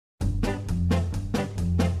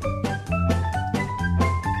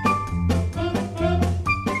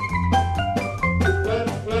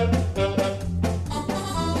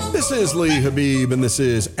This is Lee Habib, and this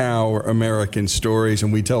is Our American Stories,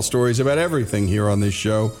 and we tell stories about everything here on this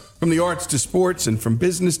show, from the arts to sports and from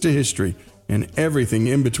business to history and everything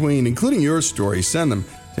in between, including your stories. Send them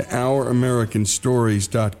to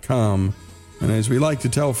ouramericanstories.com. And as we like to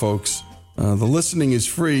tell folks, the listening is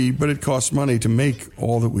free, but it costs money to make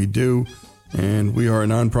all that we do, and we are a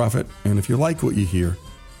nonprofit. And if you like what you hear,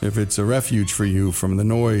 if it's a refuge for you from the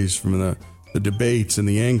noise, from the debates and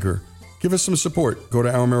the anger, give us some support. Go to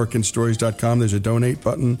ouramericanstories.com. There's a donate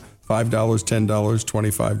button, $5, $10,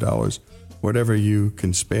 $25, whatever you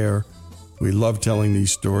can spare. We love telling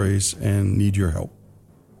these stories and need your help.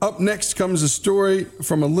 Up next comes a story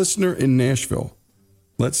from a listener in Nashville.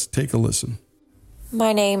 Let's take a listen.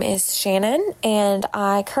 My name is Shannon, and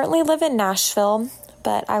I currently live in Nashville,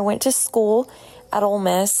 but I went to school at Ole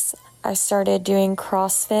Miss. I started doing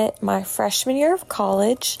CrossFit my freshman year of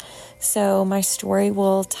college, so my story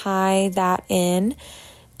will tie that in.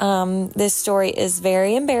 This story is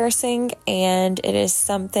very embarrassing, and it is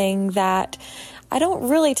something that I don't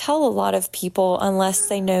really tell a lot of people unless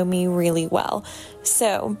they know me really well.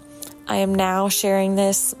 So I am now sharing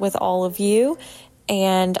this with all of you,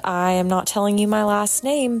 and I am not telling you my last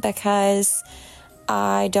name because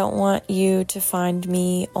I don't want you to find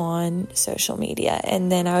me on social media,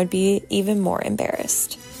 and then I would be even more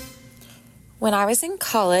embarrassed. When I was in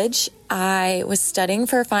college, I was studying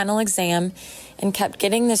for a final exam and kept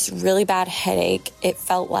getting this really bad headache. It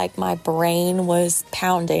felt like my brain was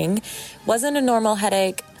pounding. Wasn't a normal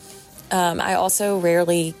headache. I also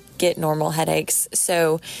rarely get normal headaches,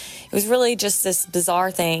 so it was really just this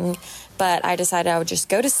bizarre thing, but I decided I would just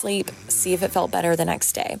go to sleep, see if it felt better the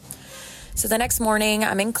next day. So the next morning,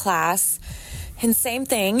 I'm in class, and same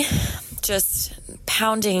thing, just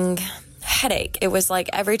pounding headache. It was like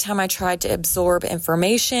every time I tried to absorb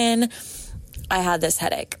information, I had this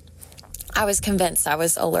headache. I was convinced I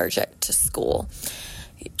was allergic to school.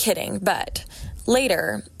 Kidding. But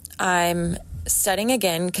later, I'm studying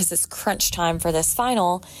again because it's crunch time for this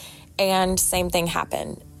final, and same thing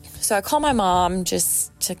happened. So I call my mom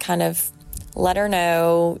just to kind of let her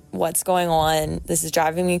know what's going on. This is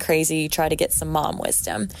driving me crazy. Try to get some mom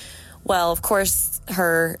wisdom. Well, of course,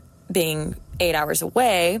 her being 8 hours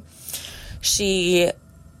away, she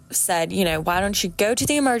said, why don't you go to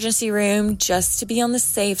the emergency room just to be on the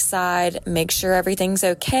safe side, make sure everything's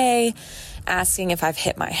okay, asking if I've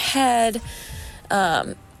hit my head.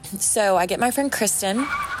 So I get my friend Kristen,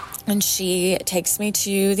 and she takes me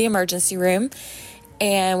to the emergency room,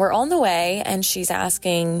 and we're on the way, and she's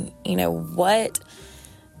asking, what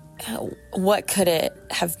could it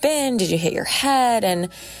have been? Did you hit your head? And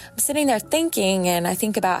I'm sitting there thinking, and I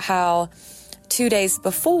think about how 2 days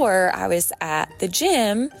before I was at the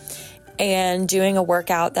gym and doing a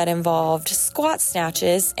workout that involved squat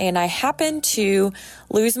snatches, and I happened to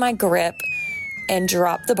lose my grip and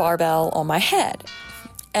drop the barbell on my head.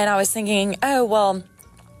 And I was thinking, oh, well,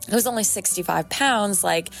 it was only 65 pounds,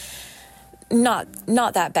 like not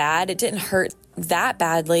that bad. It didn't hurt that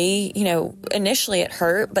badly. Initially it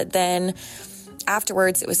hurt, but then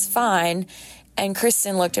afterwards it was fine. And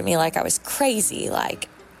Kristen looked at me like I was crazy, like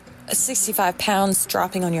 65 pounds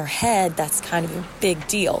dropping on your head, that's kind of a big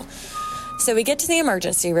deal. So we get to the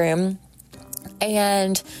emergency room,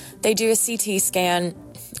 and they do a CT scan,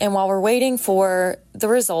 and while we're waiting for the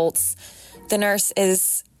results, the nurse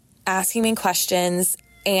is asking me questions,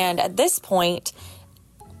 and at this point,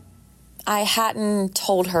 I hadn't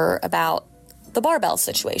told her about the barbell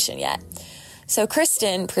situation yet. So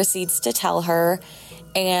Kristen proceeds to tell her,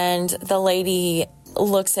 and the lady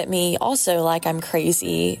looks at me also like I'm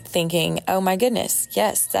crazy, thinking, oh my goodness,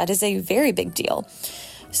 yes, that is a very big deal.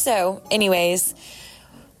 So anyways,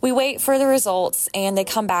 we wait for the results, and they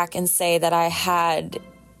come back and say that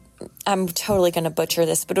I'm totally going to butcher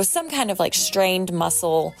this, but it was some kind of like strained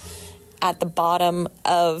muscle at the bottom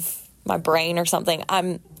of my brain or something.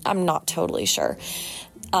 I'm not totally sure.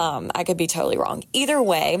 I could be totally wrong. Either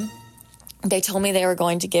way, they told me they were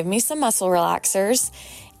going to give me some muscle relaxers,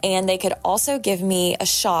 and they could also give me a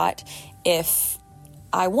shot if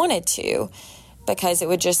I wanted to, because it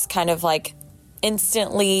would just kind of like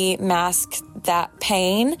instantly mask that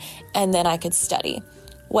pain, and then I could study.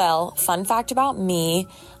 Well, fun fact about me,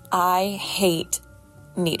 I hate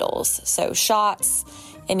needles. So shots,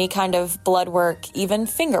 any kind of blood work, even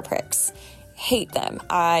finger pricks, hate them.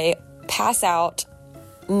 I pass out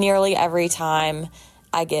nearly every time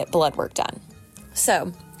I get blood work done.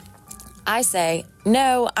 So I say,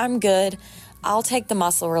 no, I'm good. I'll take the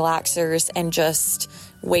muscle relaxers and just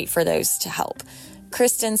wait for those to help.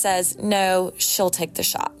 Kristen says, no, she'll take the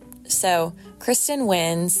shot. So Kristen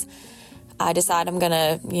wins. I decide I'm going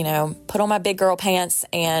to, put on my big girl pants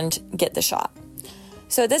and get the shot.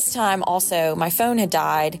 So at this time also my phone had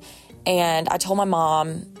died, and I told my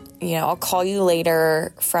mom, I'll call you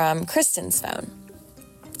later from Kristen's phone.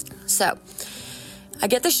 So I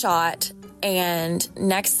get the shot, and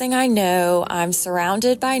next thing I know, I'm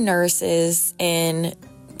surrounded by nurses in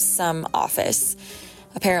some office.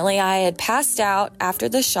 Apparently I had passed out after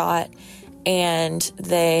the shot, and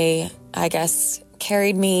they, I guess,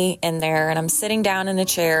 carried me in there, and I'm sitting down in a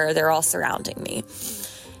chair. They're all surrounding me.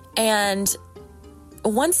 And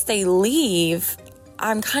once they leave,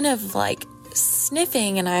 I'm kind of like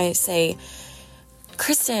sniffing, and I say,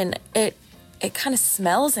 Kristen, it kind of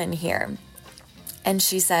smells in here. And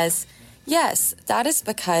she says, yes, that is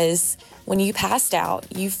because when you passed out,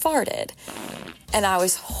 you farted. And I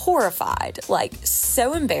was horrified, like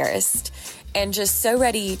so embarrassed, and just so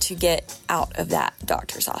ready to get out of that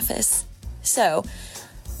doctor's office. So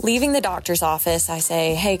leaving the doctor's office, I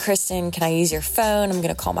say, hey, Kristen, can I use your phone? I'm going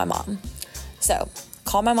to call my mom. So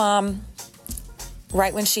call my mom.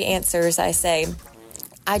 Right when she answers, I say,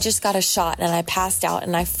 I just got a shot and I passed out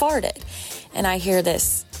and I farted. And I hear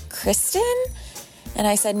this, Kristen? And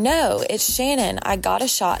I said, no, it's Shannon. I got a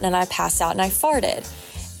shot and I passed out and I farted.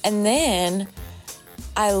 And then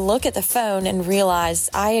I look at the phone and realize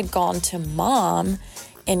I had gone to mom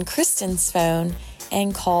in Kristen's phone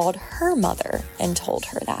and called her mother and told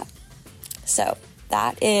her that. So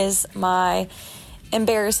that is my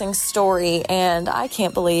embarrassing story, and I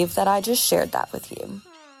can't believe that I just shared that with you.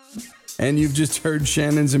 And you've just heard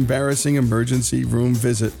Shannon's embarrassing emergency room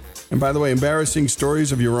visit. And by the way, embarrassing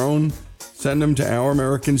stories of your own, send them to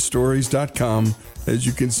ouramericanstories.com. As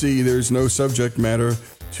you can see, there's no subject matter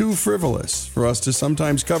too frivolous for us to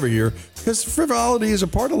sometimes cover here, because frivolity is a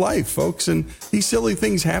part of life, folks, and these silly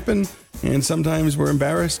things happen, and sometimes we're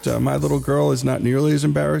embarrassed. My little girl is not nearly as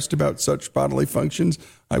embarrassed about such bodily functions.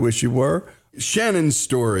 I wish you were. Shannon's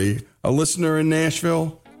story, a listener in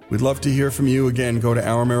Nashville. We'd love to hear from you. Again, go to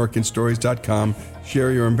ouramericanstories.com,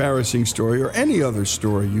 share your embarrassing story or any other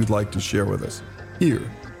story you'd like to share with us here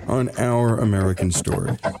on Our American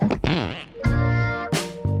Story.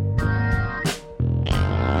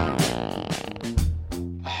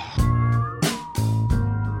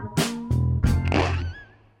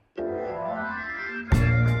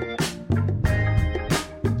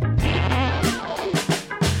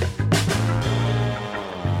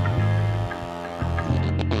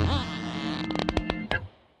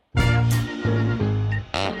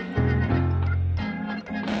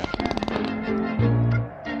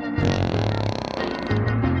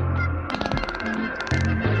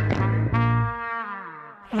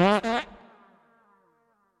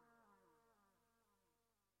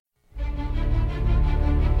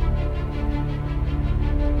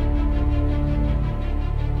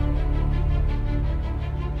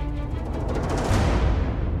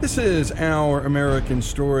 This is Our American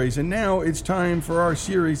Stories, and now it's time for our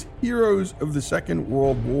series, Heroes of the Second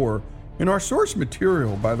World War. And our source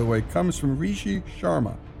material, by the way, comes from Rishi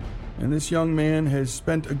Sharma. And this young man has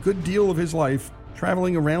spent a good deal of his life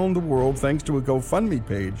traveling around the world thanks to a GoFundMe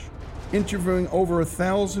page, interviewing over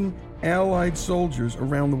 1,000 Allied soldiers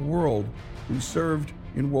around the world who served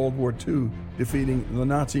in World War II, defeating the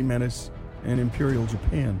Nazi menace and Imperial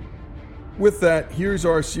Japan. With that, here's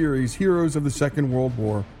our series, Heroes of the Second World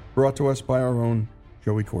War, brought to us by our own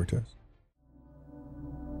Joey Cortez.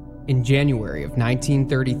 In January of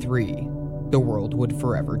 1933, the world would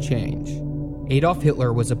forever change. Adolf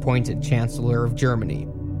Hitler was appointed Chancellor of Germany,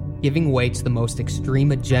 giving way to the most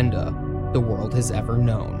extreme agenda the world has ever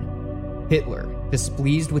known. Hitler,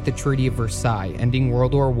 displeased with the Treaty of Versailles ending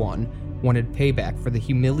World War I, wanted payback for the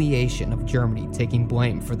humiliation of Germany taking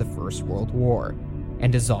blame for the First World War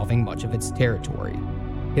and dissolving much of its territory.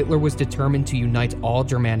 Hitler was determined to unite all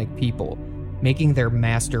Germanic people, making their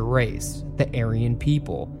master race, the Aryan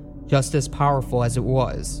people, just as powerful as it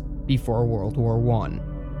was before World War I.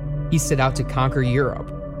 He set out to conquer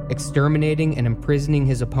Europe, exterminating and imprisoning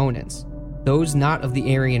his opponents, those not of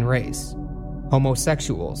the Aryan race,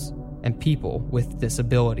 homosexuals, and people with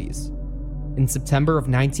disabilities. In September of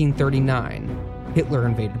 1939, Hitler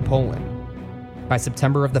invaded Poland. By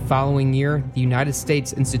September of the following year, the United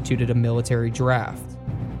States instituted a military draft,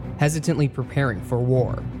 hesitantly preparing for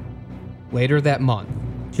war. Later that month,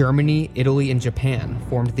 Germany, Italy, and Japan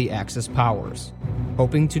formed the Axis powers,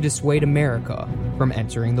 hoping to dissuade America from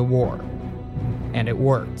entering the war. And it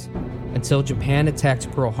worked, until Japan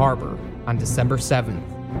attacked Pearl Harbor on December 7th,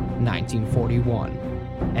 1941.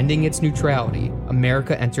 Ending its neutrality,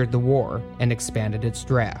 America entered the war and expanded its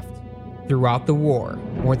draft. Throughout the war,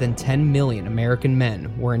 more than 10 million American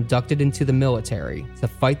men were inducted into the military to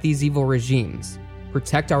fight these evil regimes,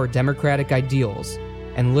 protect our democratic ideals,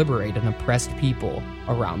 and liberate an oppressed people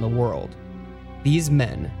around the world. These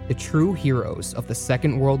men, the true heroes of the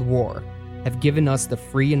Second World War, have given us the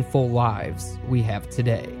free and full lives we have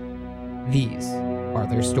today. These are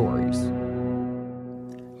their stories.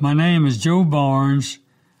 My name is Joe Barnes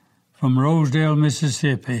from Rosedale,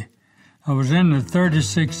 Mississippi. I was in the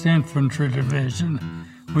 36th Infantry Division,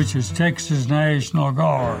 which is Texas National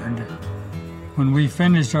Guard. When we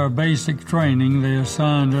finished our basic training, they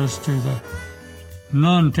assigned us to the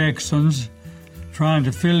non-Texans, trying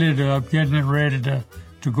to fill it up, getting it ready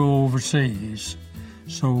to go overseas.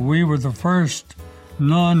 So we were the first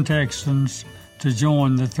non-Texans to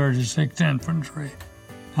join the 36th Infantry.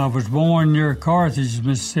 I was born near Carthage,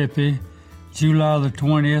 Mississippi, July the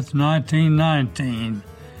 20th, 1919.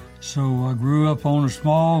 So I grew up on a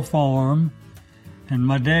small farm, and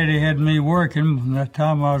my daddy had me working. From that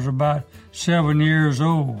time I was about 7 years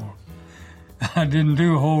old. I didn't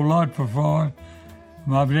do a whole lot for fun.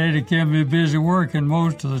 My daddy kept me busy working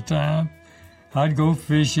most of the time. I'd go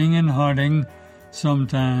fishing and hunting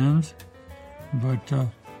sometimes, but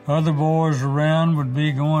other boys around would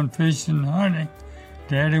be going fishing and hunting.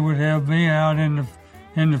 Daddy would have me out in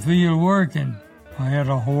the field working. I had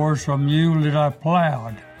a horse, a mule that I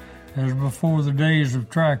plowed. That was before the days of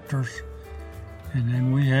tractors. And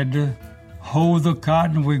then we had to hoe the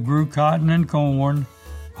cotton. We grew cotton and corn,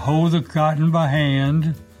 hoe the cotton by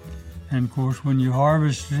hand. And of course, when you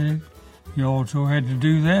harvested it, you also had to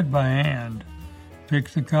do that by hand. Pick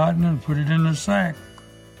the cotton and put it in a sack.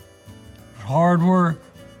 It was hard work.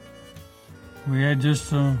 We had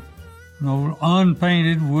just an old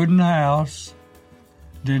unpainted wooden house.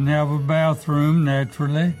 Didn't have a bathroom,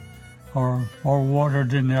 naturally, or water,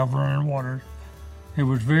 didn't have running water. It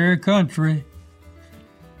was very country.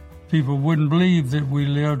 People wouldn't believe that we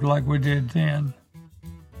lived like we did then.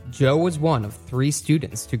 Joe was one of 3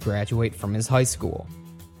 students to graduate from his high school.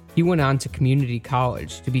 He went on to community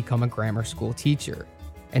college to become a grammar school teacher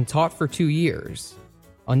and taught for 2 years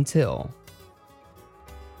until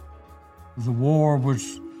the war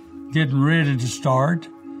was getting ready to start.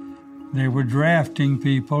 They were drafting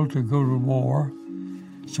people to go to war.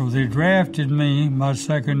 So they drafted me my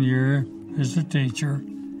second year as a teacher.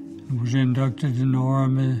 I was inducted in the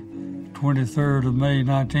Army 23rd of May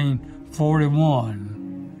 1941.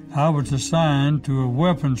 I was assigned to a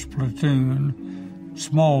weapons platoon,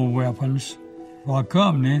 small weapons. Our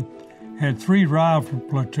company had 3 rifle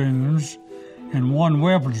platoons and 1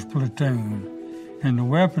 weapons platoon. And the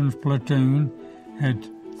weapons platoon had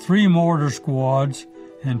 3 mortar squads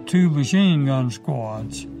and 2 machine gun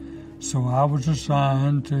squads. So I was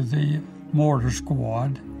assigned to the mortar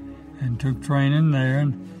squad and took training there,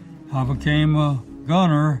 and I became a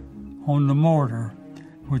gunner on the mortar,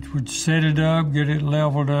 which would set it up, get it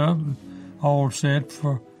leveled up, all set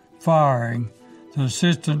for firing. The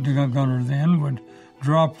assistant gunner then would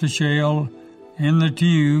drop the shell in the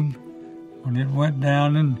tube. When it went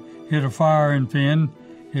down and hit a firing pin,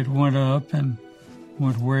 it went up and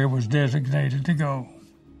went where it was designated to go.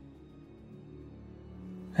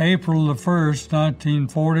 April the 1st,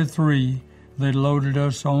 1943, they loaded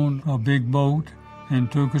us on a big boat and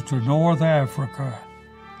took us to North Africa.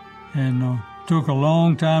 And took a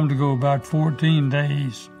long time to go, about 14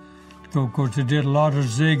 days to go, because they did a lot of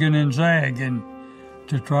zigging and zagging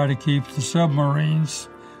to try to keep the submarines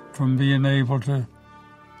from being able to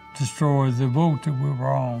destroy the boat that we were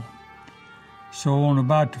on. So on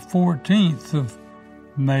about the 14th of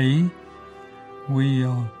May, we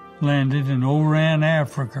landed in Oran,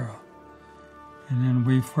 Africa. And then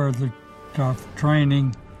we further our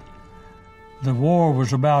training. The war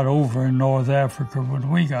was about over in North Africa when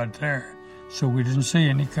we got there, so we didn't see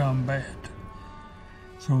any combat.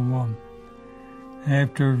 So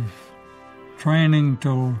after training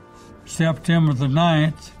till September the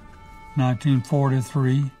 9th,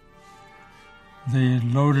 1943, they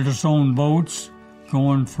loaded us on boats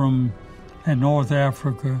going from North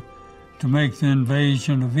Africa to make the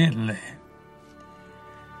invasion of Italy.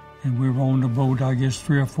 And we were on the boat, I guess,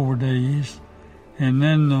 3 or 4 days. And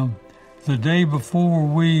then the day before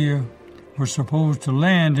we were supposed to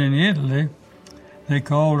land in Italy, they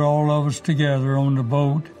called all of us together on the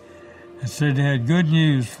boat and said they had good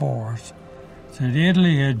news for us. Said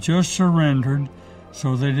Italy had just surrendered,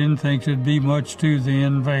 so they didn't think there'd be much to the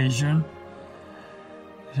invasion.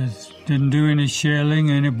 It didn't do any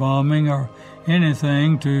shelling, any bombing, or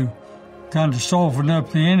anything to kind of soften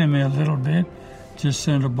up the enemy a little bit. Just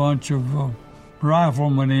sent a bunch of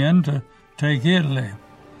riflemen in to take Italy.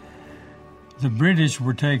 the British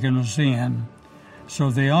were taking us in.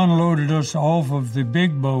 So they unloaded us off of the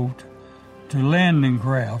big boat to landing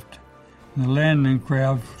craft. The landing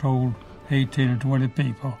craft hold 18 or 20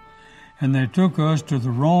 people. And they took us to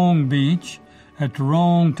the wrong beach at the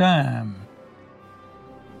wrong time.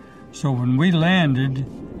 So when we landed,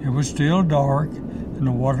 it was still dark and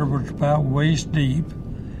the water was about waist deep.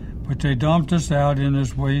 But they dumped us out in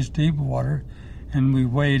this waist deep water and we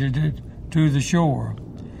waded it to the shore.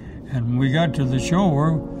 And when we got to the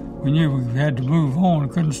shore, we knew we had to move on,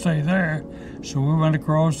 couldn't stay there. So we went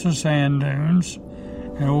across the sand dunes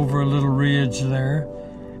and over a little ridge there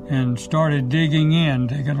and started digging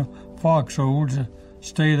a foxhole to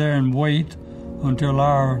stay there and wait until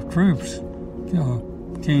our troops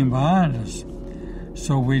came behind us.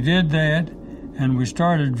 So we did that, and we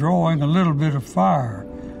started drawing a little bit of fire.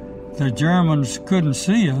 The Germans couldn't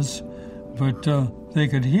see us, but they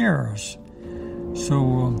could hear us.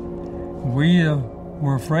 So we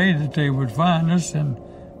were afraid that they would find us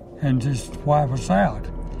and just wipe us out.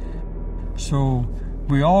 So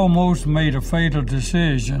we almost made a fatal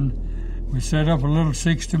decision. We set up a little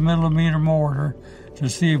 60-millimeter mortar to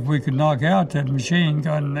see if we could knock out that machine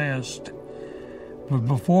gun nest. But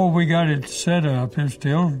before we got it set up, it was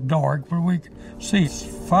still dark, but we could see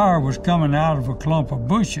fire was coming out of a clump of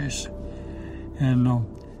bushes. And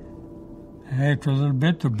after a little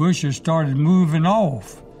bit, the bushes started moving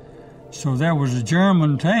off. So there was a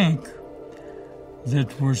German tank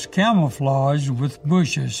that was camouflaged with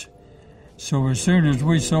bushes. So as soon as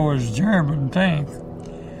we saw his German tank,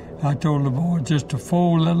 I told the boy just to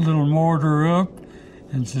fold that little mortar up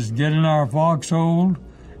and just get in our foxhole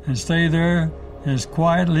and stay there as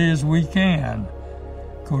quietly as we can.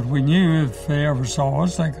 Because we knew if they ever saw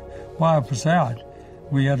us, they could wipe us out.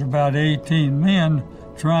 We had about 18 men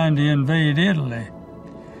trying to invade Italy.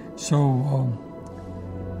 So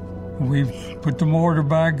we put the mortar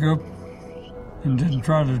back up and didn't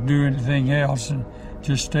try to do anything else and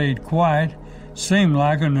just stayed quiet. Seemed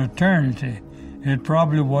like an eternity. It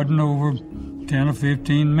probably wasn't over 10 or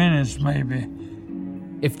 15 minutes, maybe.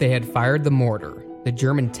 If they had fired the mortar, the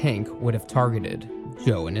German tank would have targeted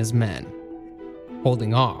Joe and his men.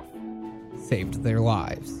 Holding off saved their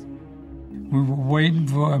lives. We were waiting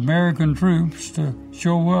for American troops to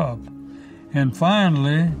show up. And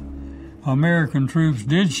finally, American troops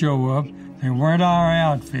did show up. They weren't our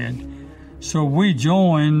outfit. So we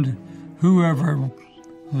joined whoever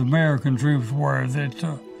the American troops were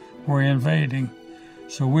that were invading.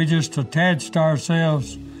 So we just attached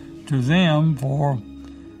ourselves to them for,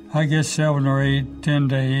 I guess, 7 or 8, 10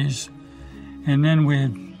 days. And then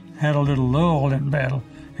we had a little lull in battle.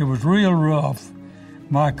 It was real rough.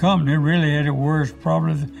 My company really had it worse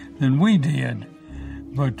probably than we did.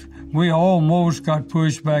 But we almost got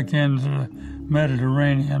pushed back into the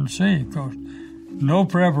Mediterranean Sea because no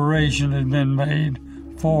preparation had been made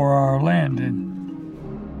for our landing.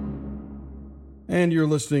 And you're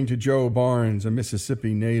listening to Joe Barnes, a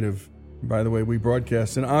Mississippi native. By the way, we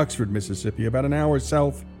broadcast in Oxford, Mississippi, about an hour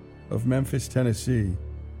south of Memphis, Tennessee.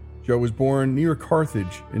 Joe was born near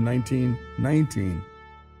Carthage in 1919.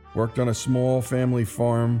 Worked on a small family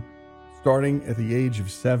farm, starting at the age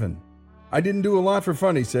of 7. I didn't do a lot for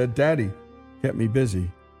fun, he said. Daddy kept me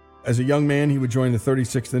busy. As a young man, he would join the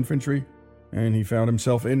 36th Infantry, and he found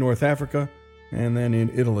himself in North Africa and then in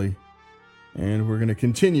Italy. And we're going to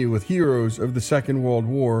continue with heroes of the Second World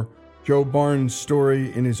War, Joe Barnes'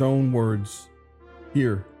 story in his own words,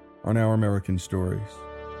 here on Our American Stories.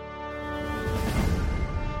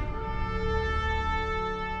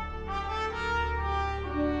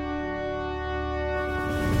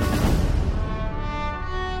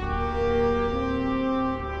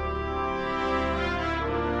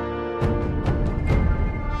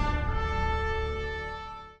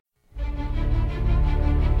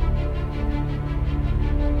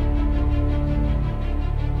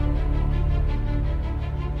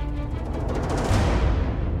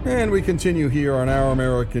 And we continue here on Our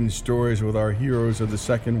American Stories with our heroes of the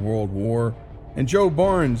Second World War. And Joe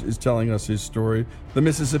Barnes is telling us his story, the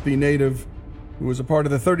Mississippi native who was a part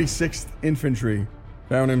of the 36th Infantry,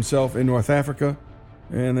 found himself in North Africa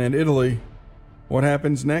and then Italy. What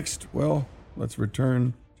happens next? Well, let's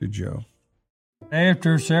return to Joe.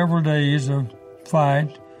 After several days of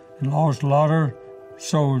fight and lost a lot of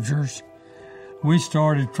soldiers, we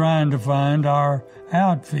started trying to find our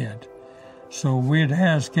outfit. So we'd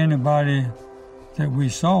ask anybody that we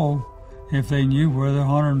saw if they knew where the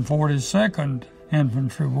 142nd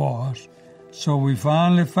Infantry was. So we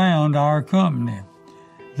finally found our company.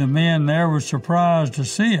 The men there were surprised to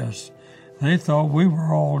see us. They thought we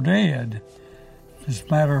were all dead. As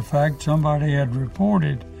a matter of fact, somebody had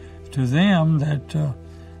reported to them that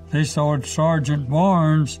they saw Sergeant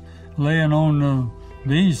Barnes laying on the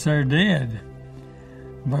beach there dead.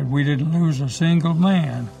 But we didn't lose a single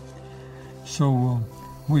man. So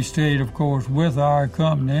we stayed, of course, with our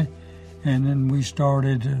company, and then we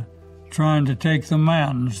started trying to take the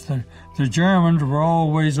mountains. The Germans were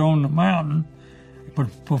always on the mountain,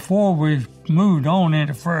 but before we moved on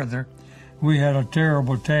any further, we had a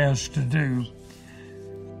terrible task to do.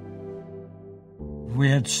 We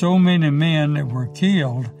had so many men that were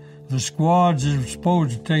killed, the squads that were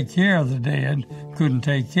supposed to take care of the dead couldn't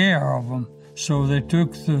take care of them. So they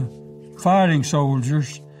took the fighting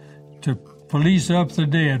soldiers to police up the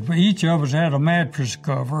dead. Each of us had a mattress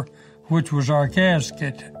cover, which was our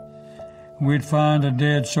casket. We'd find a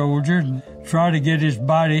dead soldier and try to get his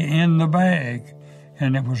body in the bag.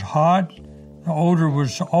 And it was hot, the odor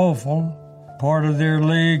was awful. Part of their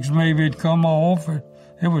legs maybe had come off.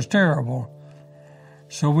 It was terrible.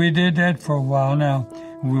 So we did that for a while. Now,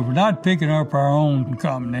 we were not picking up our own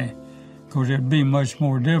company, because it'd be much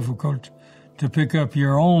more difficult to pick up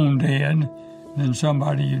your own dead than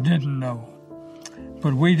somebody you didn't know.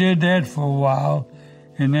 But we did that for a while,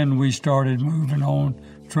 and then we started moving on,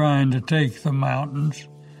 trying to take the mountains.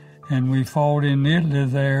 And we fought in Italy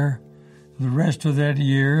there the rest of that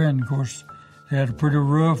year, and of course, they had a pretty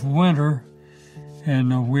rough winter,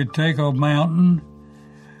 and we'd take a mountain,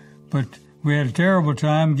 but we had a terrible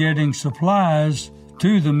time getting supplies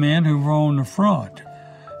to the men who were on the front.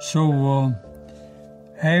 So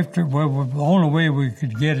the only way we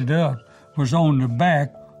could get it up was on the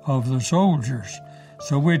back of the soldiers.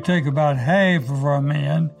 So we'd take about half of our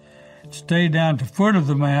men, stay down to the foot of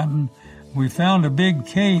the mountain. We found a big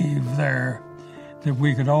cave there that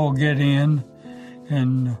we could all get in,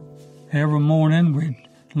 and every morning we'd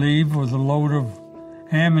leave with a load of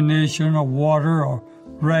ammunition or water or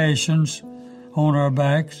rations on our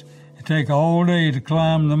backs. It'd take all day to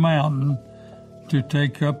climb the mountain to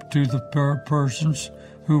take up to the persons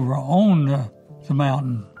who were on the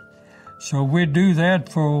mountain. So we'd do that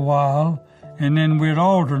for a while, and then we'd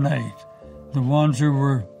alternate. The ones who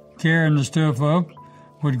were carrying the stuff up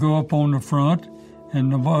would go up on the front,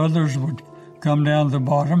 and the others would come down the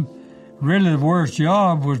bottom. Really, the worst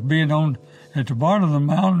job was being at the bottom of the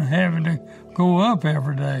mountain, having to go up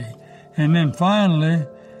every day. And then finally,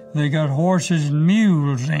 they got horses and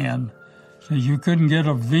mules in, so you couldn't get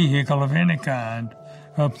a vehicle of any kind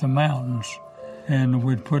up the mountains. And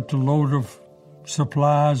we'd put the load of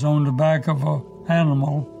supplies on the back of an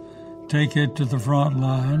animal, take it to the front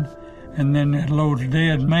line, and then they'd load a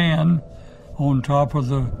dead man on top of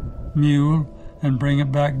the mule and bring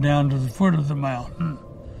it back down to the foot of the mountain.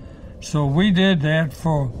 So we did that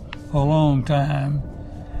for a long time.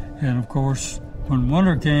 And of course, when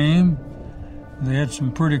winter came, they had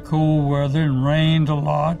some pretty cold weather and rained a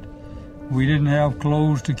lot. We didn't have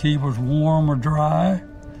clothes to keep us warm or dry.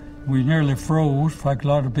 We nearly froze, in fact, a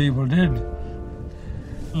lot of people did.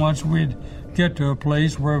 Once we'd get to a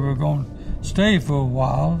place where we were going to stay for a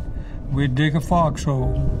while, we'd dig a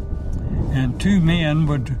foxhole, and two men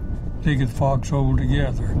would dig a foxhole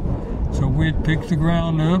together. So we'd pick the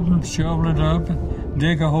ground up and shovel it up and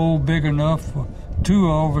dig a hole big enough for two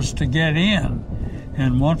of us to get in.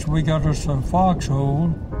 And once we got us a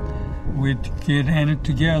foxhole, we'd get in it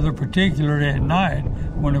together, particularly at night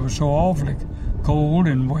when it was so awfully cold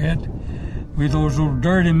and wet. Those little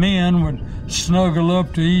dirty men would snuggle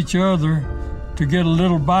up to each other to get a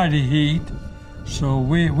little body heat. So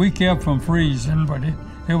we kept from freezing, but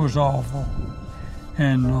it was awful.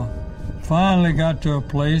 And finally got to a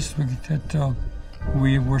place that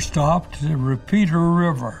we were stopped at the Repeater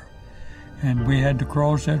River. And we had to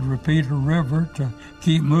cross that Repeater River to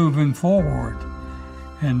keep moving forward.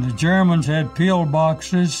 And the Germans had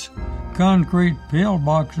pillboxes, concrete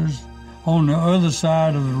pillboxes, on the other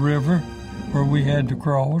side of the river where we had to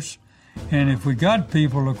cross. And if we got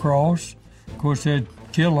people across, of course, they'd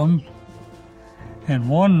kill them. And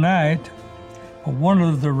one night, one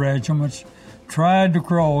of the regiments tried to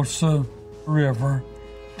cross the river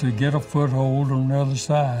to get a foothold on the other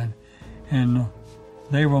side. And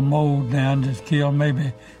they were mowed down, just killed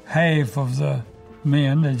maybe half of the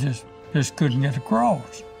men. They just couldn't get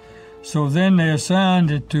across. So then they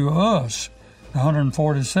assigned it to us, the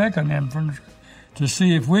 142nd Infantry, to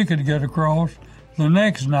see if we could get across the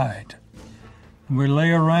next night. We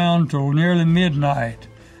lay around till nearly midnight,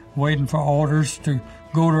 waiting for orders to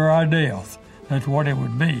go to our death. That's what it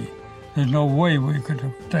would be. There's no way we could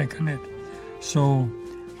have taken it. So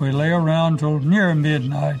we lay around till near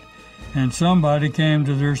midnight, and somebody came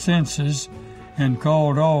to their senses and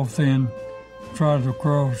called off then, tried to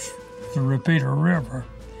cross the Repeater River.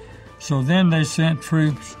 So then they sent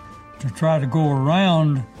troops to try to go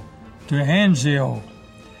around to Anzio.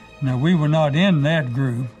 Now, we were not in that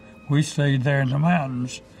group. We stayed there in the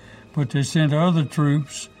mountains. But they sent other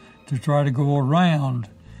troops to try to go around,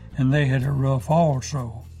 and they had it rough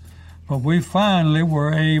also. But we finally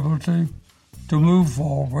were able to move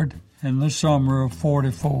forward in the summer of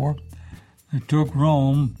 44. They took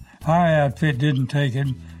Rome. Our outfit didn't take it.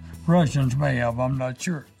 Russians may have, I'm not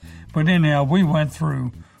sure. But anyhow, we went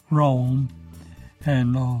through Rome,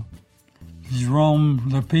 and Rome,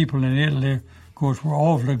 the people in Italy, of course, were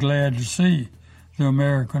awfully glad to see the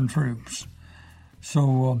American troops.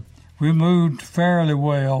 So we moved fairly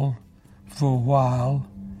well for a while.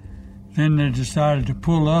 Then they decided to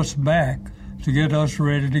pull us back to get us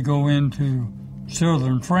ready to go into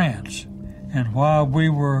southern France. And while we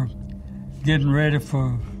were getting ready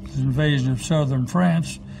for the invasion of southern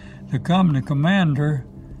France, the company commander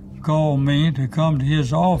called me to come to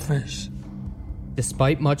his office.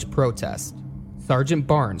 Despite much protest, Sergeant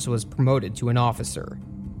Barnes was promoted to an officer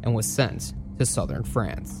and was sent to southern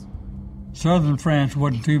France. Southern France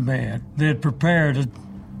wasn't too bad. They had prepared an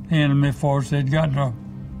enemy for us. They'd gotten to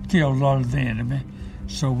kill a lot of the enemy.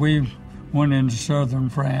 So we went into southern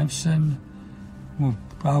France, and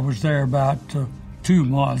I was there about 2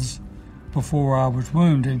 months before I was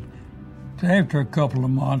wounded. After a couple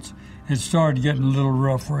of months, it started getting a little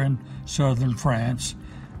rougher in southern France.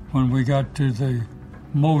 When we got to the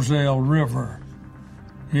Moselle River,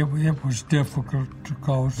 it was difficult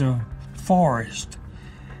because the forest,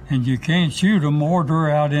 and you can't shoot a mortar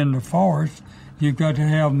out in the forest. You've got to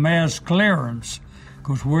have mass clearance,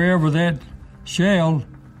 because wherever that shell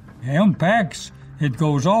impacts, it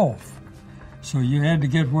goes off. So you had to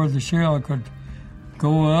get where the shell could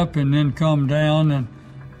go up and then come down and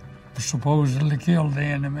supposedly kill the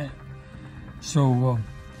enemy. So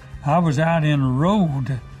I was out in a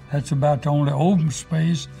road. That's about the only open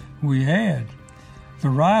space we had. The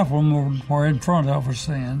riflemen were in front of us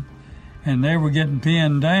then, and they were getting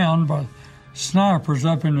pinned down by snipers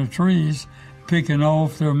up in the trees picking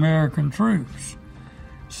off the American troops.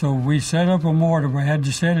 So we set up a mortar. We had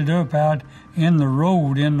to set it up out in the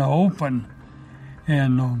road, in the open.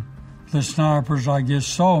 And the snipers, I guess,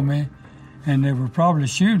 saw me, and they were probably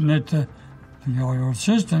shooting at the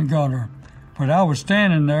assistant gunner. But I was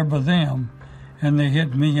standing there by them, and they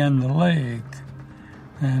hit me in the leg.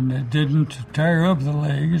 And it didn't tear up the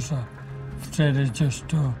legs. Said it just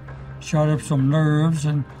shot up some nerves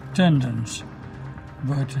and tendons,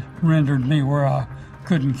 but rendered me where I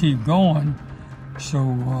couldn't keep going.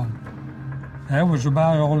 So that was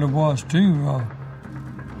about all there was to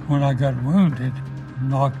when I got wounded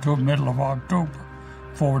in October, middle of October,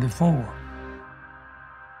 44.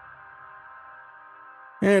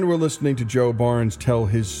 And we're listening to Joe Barnes tell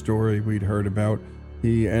his story. We'd heard about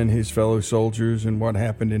he and his fellow soldiers and what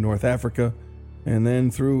happened in North Africa, and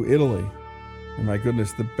then through Italy. And my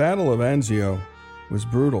goodness, the Battle of Anzio was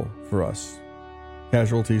brutal for us.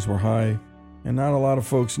 Casualties were high, and not a lot of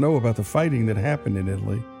folks know about the fighting that happened in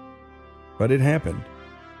Italy. But it happened.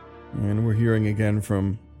 And we're hearing again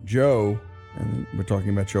from Joe, and we're talking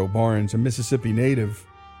about Joe Barnes, a Mississippi native.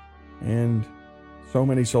 And so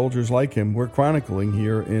many soldiers like him we're chronicling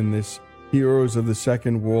here in this Heroes of the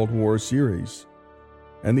Second World War series.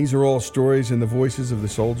 And these are all stories in the voices of the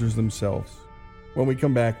soldiers themselves. When we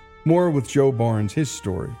come back, more with Joe Barnes, his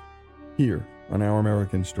story, here on Our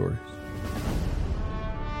American Stories.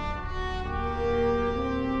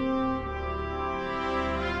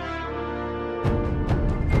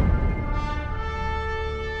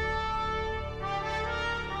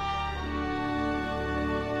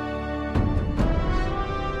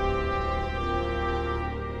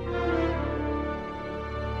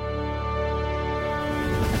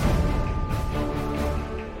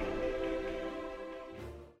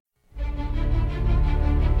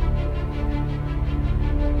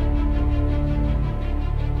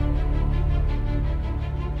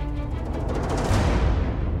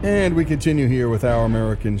 And we continue here with Our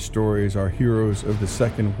American Stories, our Heroes of the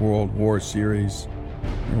Second World War series.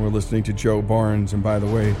 And we're listening to Joe Barnes. And by the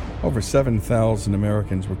way, over 7,000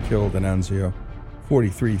 Americans were killed in Anzio,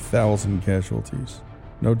 43,000 casualties.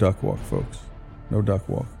 No duck walk, folks. No duck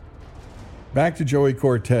walk. Back to Joey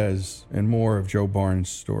Cortez and more of Joe Barnes'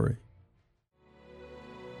 story.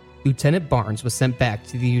 Lieutenant Barnes was sent back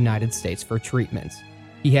to the United States for treatment.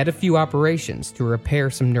 He had a few operations to repair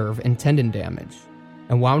some nerve and tendon damage,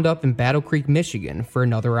 and wound up in Battle Creek, Michigan for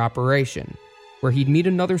another operation, where he'd meet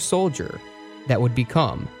another soldier that would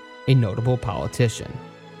become a notable politician.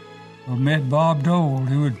 I met Bob Dole,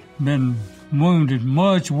 who had been wounded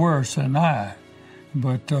much worse than I,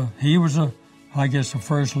 but he was a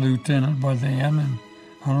first lieutenant by then, and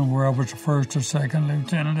I don't know where I was the first or second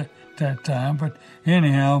lieutenant at that time, but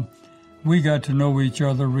anyhow, we got to know each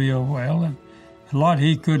other real well, and a lot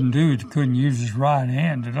he couldn't do. He couldn't use his right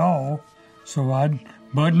hand at all, so I'd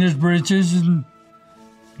button his breeches and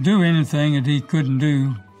do anything that he couldn't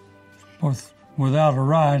do without a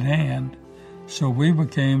right hand. So we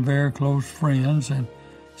became very close friends and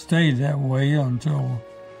stayed that way until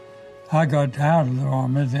I got out of the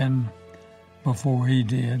Army then, before he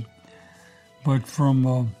did. But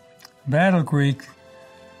from Battle Creek,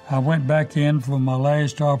 I went back in for my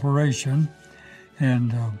last operation,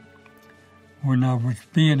 and when I was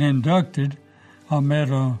being inducted, I met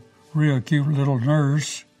a real cute little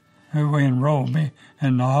nurse who enrolled me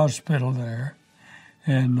in the hospital there.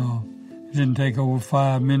 And it didn't take over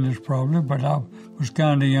 5 minutes probably, but I was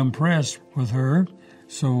kind of impressed with her.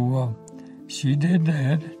 So she did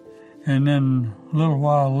that. And then a little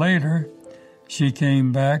while later, she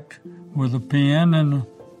came back with a pen and a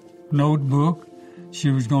notebook. She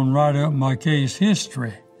was going to write up my case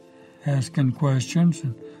history, asking questions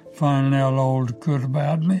and finding out all she could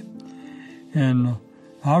about me. And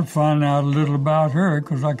I'd find out a little about her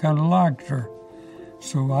because I kind of liked her.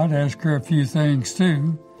 So I'd ask her a few things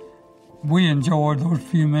too. We enjoyed those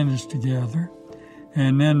few minutes together.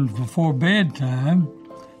 And then before bedtime,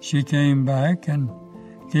 she came back and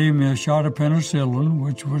gave me a shot of penicillin,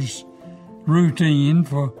 which was routine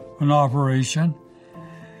for an operation,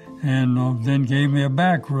 and then gave me a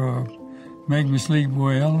back rub, make me sleep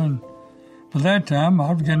well. And by that time,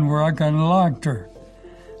 I was getting where I kind of liked her.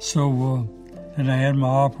 So then I had my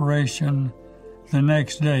operation the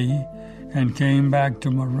next day and came back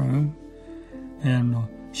to my room, and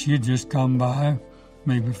she'd just come by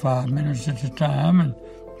maybe 5 minutes at a time and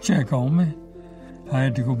check on me. I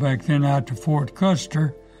had to go back then out to Fort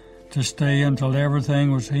Custer to stay until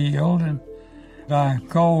everything was healed, and I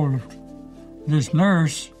called this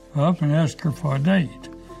nurse up and asked her for a date.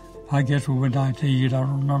 I guess we went out to eat. I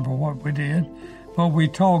don't remember what we did, but we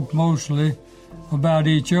talked mostly about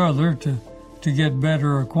each other to get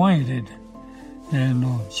better acquainted. And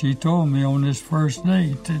she told me on this first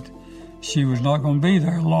date that she was not going to be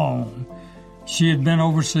there long. She had been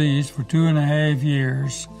overseas for 2.5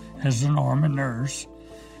 years as an Army nurse.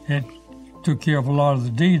 It took care of a lot of the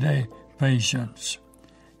D-Day patients.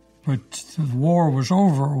 But the war was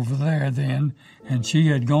over there then, and she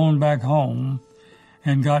had gone back home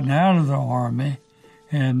and gotten out of the Army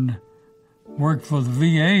and worked for the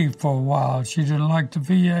VA for a while. She didn't like the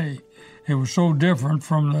VA. It was so different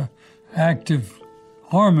from the active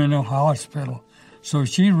Army hospital. So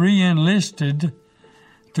she re-enlisted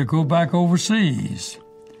to go back overseas.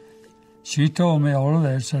 She told me all of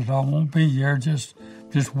that, said, I won't be here, just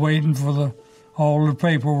waiting for all the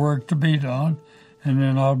paperwork to be done, and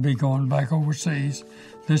then I'll be going back overseas.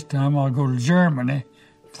 This time I'll go to Germany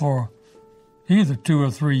for either 2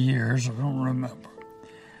 or 3 years, I don't remember.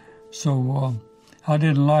 So I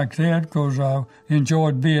didn't like that because I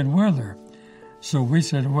enjoyed being with her. So we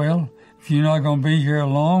said, well, if you're not going to be here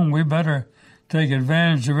long, we better take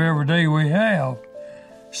advantage of every day we have.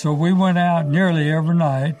 So we went out nearly every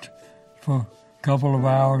night for a couple of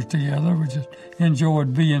hours together. We just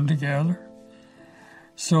enjoyed being together.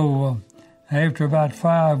 So after about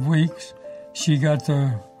 5 weeks, she got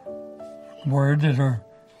the word that her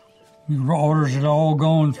orders had all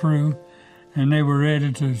gone through, and they were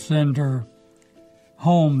ready to send her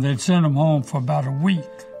home. They'd send them home for about a week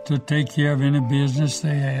to take care of any business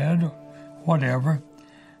they had, or whatever.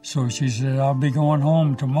 So she said, I'll be going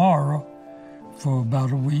home tomorrow for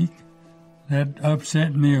about a week. That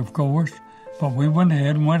upset me, of course, but we went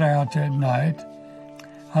ahead and went out that night.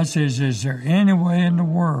 I says, is there any way in the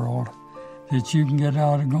world that you can get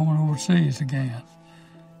out of going overseas again?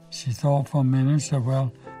 She thought for a minute and said,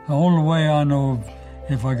 well, the only way I know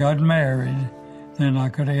if I got married, then I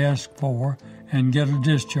could ask for and get a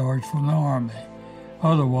discharge from the Army.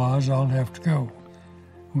 Otherwise, I'll have to go.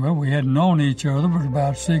 Well, we hadn't known each other but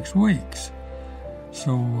about 6 weeks.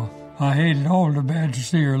 So I hated all the bad to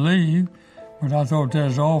see her leave, but I thought that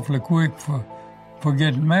was awfully quick for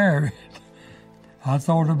getting married. I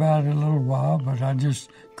thought about it a little while, but I just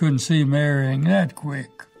couldn't see marrying that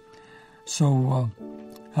quick. So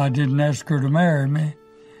I didn't ask her to marry me.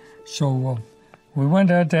 So we went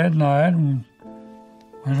out that night and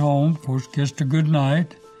went home, of course, kissed her good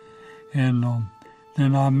night, and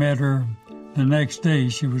then I met her the next day.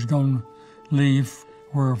 She was going to leave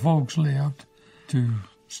where her folks lived to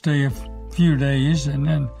stay a few days and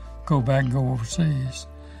then go back and go overseas.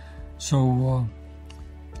 So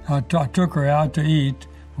I took her out to eat.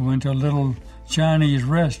 We went to a little Chinese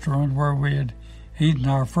restaurant where we had eaten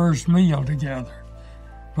our first meal together.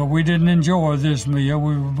 But we didn't enjoy this meal.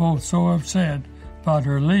 We were both so upset about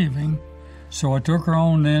her leaving. So I took her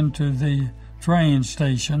on then to the train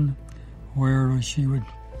station where she would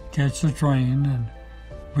catch the train. And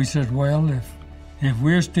we said, well, if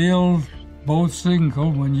we're still both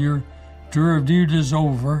single when your tour of duty is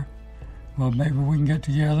over, well, maybe we can get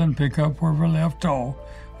together and pick up where we left off,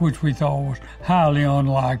 which we thought was highly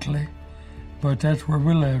unlikely. But that's where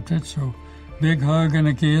we left it. So big hug and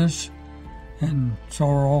a kiss, and saw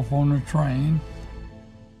her off on the train.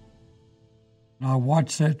 I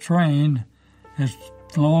watched that train as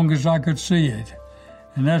long as I could see it,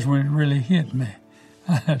 and that's when it really hit me.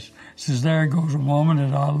 I says, there goes a woman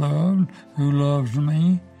that I loved, who loves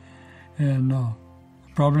me, and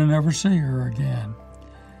probably never see her again.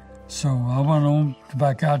 So I went on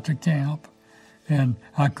back out to camp, and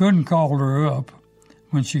I couldn't call her up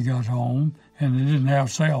when she got home, and they didn't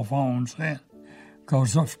have cell phones then,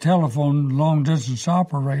 because the telephone long-distance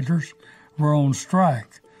operators were on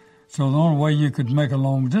strike. So the only way you could make a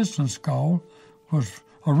long-distance call was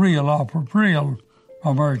a real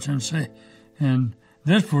emergency. And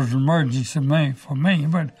this was an emergency for me,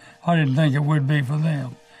 but I didn't think it would be for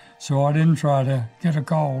them. So I didn't try to get a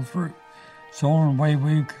call through. So the only way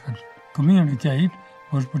we could communicate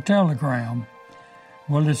was with telegram.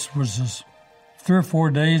 Well, this was 3 or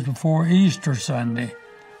 4 days before Easter Sunday.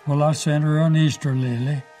 Well, I sent her an Easter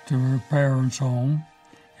lily to her parents' home,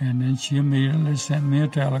 and then she immediately sent me a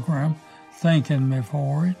telegram thanking me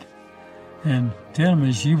for it and telling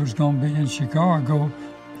me she was going to be in Chicago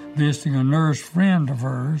visiting a nurse friend of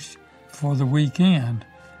hers for the weekend.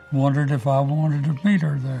 Wondered if I wanted to meet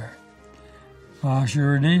her there. I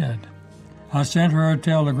sure did. I sent her a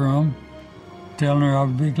telegram telling her I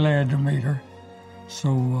would be glad to meet her.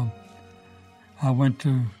 So I went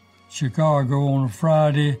to Chicago on a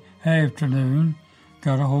Friday afternoon,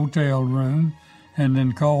 got a hotel room, and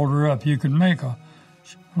then called her up. You could make a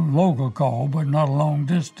local call, but not a long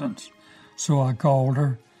distance. So I called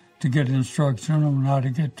her to get instruction on how to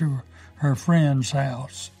get to her friend's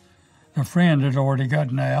house. The friend had already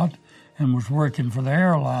gotten out and was working for the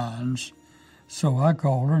airlines. So I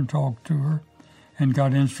called her and talked to her and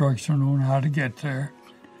got instruction on how to get there.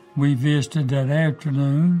 We visited that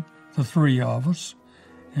afternoon, the 3 of us,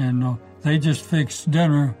 and they just fixed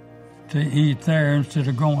dinner to eat there instead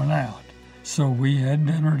of going out. So we had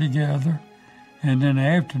dinner together, and then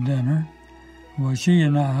after dinner, well, she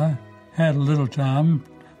and I had a little time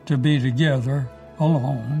to be together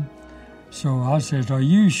alone. So I said, are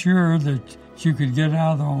you sure that you could get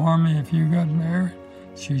out of the Army if you got married?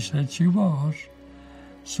 She said she was.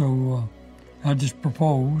 So I just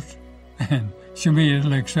proposed, and she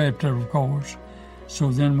immediately accepted, of course. So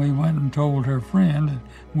then we went and told her friend that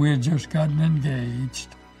we had just gotten engaged.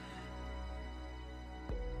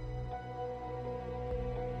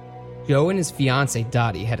 Joe and his fiancée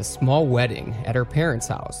Dottie had a small wedding at her parents'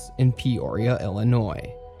 house in Peoria,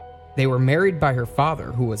 Illinois. They were married by her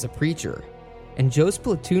father, who was a preacher, and Joe's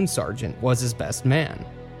platoon sergeant was his best man.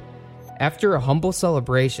 After a humble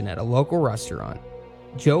celebration at a local restaurant,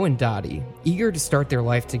 Joe and Dottie, eager to start their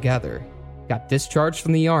life together, got discharged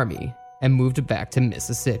from the Army and moved back to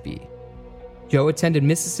Mississippi. Joe attended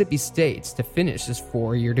Mississippi State to finish his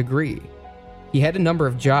 4-year degree. He had a number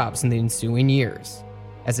of jobs in the ensuing years.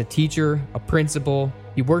 As a teacher, a principal,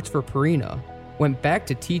 he worked for Purina, went back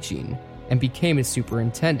to teaching, and became a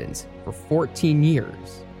superintendent for 14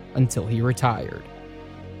 years until he retired.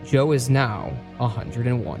 Joe is now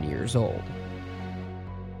 101 years old.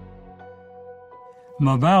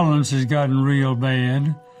 My balance has gotten real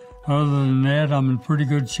bad. Other than that, I'm in pretty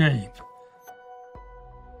good shape.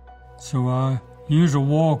 So I use a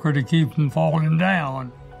walker to keep from falling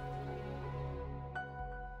down.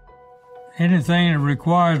 Anything that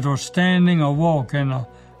requires or standing or walking,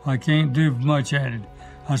 I can't do much at it.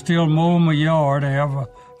 I still mow my yard. I have a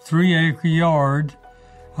 3-acre yard.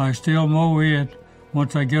 I still mow it.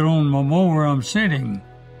 Once I get on my mower, I'm sitting.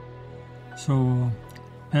 So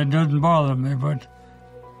that doesn't bother me, but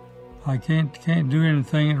I can't do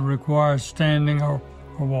anything that requires standing or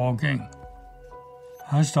walking.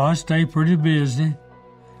 I stay pretty busy.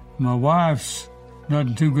 My wife's not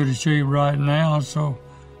in too good a shape right now, so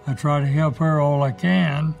I try to help her all I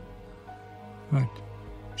can, but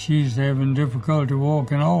she's having difficulty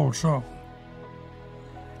walking also.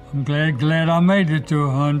 I'm glad I made it to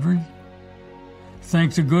 100.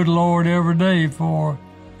 Thanks the good Lord every day for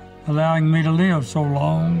allowing me to live so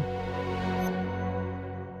long.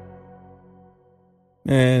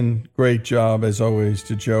 And great job, as always,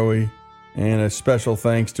 to Joey. And a special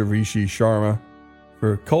thanks to Rishi Sharma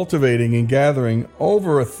for cultivating and gathering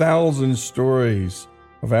over 1,000 stories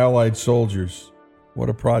of Allied soldiers What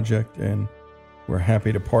a project, and we're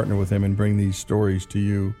happy to partner with him and bring these stories to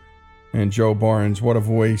you. And Joe Barnes, what a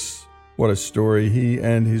voice, what a story. He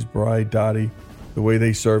and his bride, Dottie, the way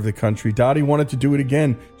they serve the country. Dottie wanted to do it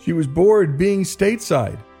again. She was bored being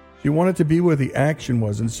stateside. She wanted to be where the action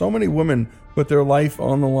was. And so many women put their life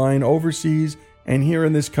on the line overseas and here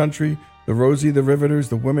in this country. The Rosie the Riveters,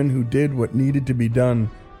 the women who did what needed to be done.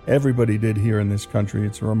 Everybody did here in this country.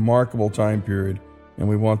 It's a remarkable time period, and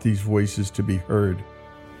we want these voices to be heard.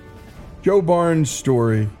 Joe Barnes'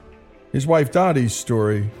 story, his wife Dottie's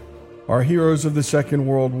story, are heroes of the Second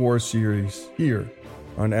World War series here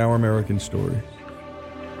on Our American Stories.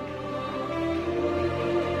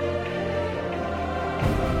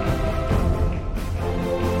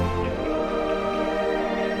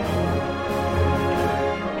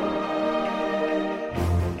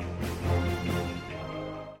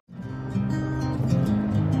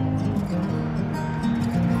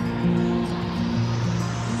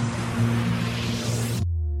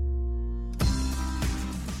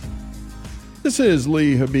 This is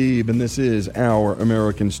Lee Habib, and this is Our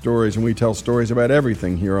American Stories, and we tell stories about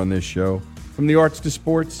everything here on this show, from the arts to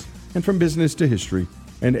sports, and from business to history,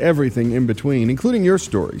 and everything in between, including your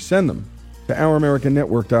stories. Send them to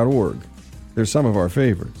ouramericannetwork.org. They're some of our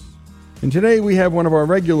favorites. And today we have one of our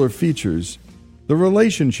regular features, the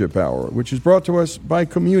Relationship Hour, which is brought to us by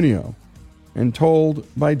Communio and told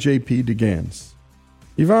by J.P. DeGans.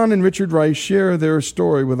 Yvonne and Richard Rice share their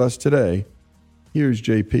story with us today. Here's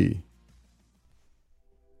J.P.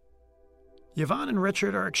 Yvonne and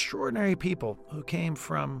Richard are extraordinary people who came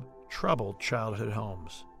from troubled childhood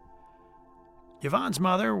homes. Yvonne's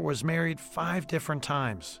mother was married 5 different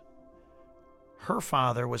times. Her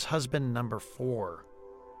father was husband number 4.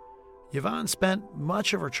 Yvonne spent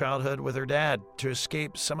much of her childhood with her dad to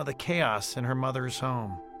escape some of the chaos in her mother's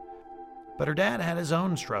home. But her dad had his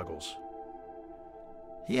own struggles.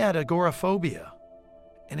 He had agoraphobia,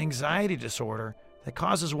 an anxiety disorder that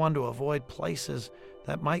causes one to avoid places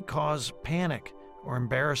that might cause panic or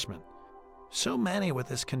embarrassment. So many with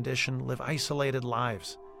this condition live isolated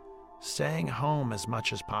lives, staying home as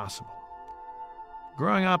much as possible.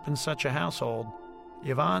 Growing up in such a household,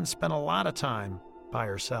 Yvonne spent a lot of time by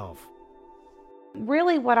herself.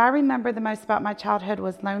 Really, what I remember the most about my childhood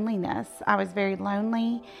was loneliness. I was very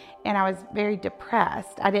lonely and I was very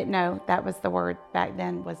depressed. I didn't know that was the word back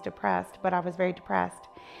then, was depressed, but I was very depressed.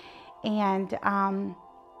 And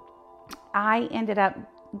I ended up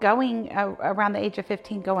going around the age of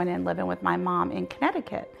 15, going and living with my mom in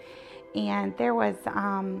Connecticut. And there was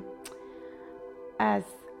a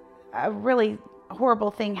really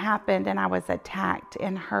horrible thing happened, and I was attacked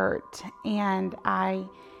and hurt. And I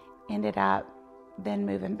ended up then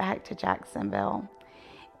moving back to Jacksonville.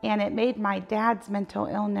 And it made my dad's mental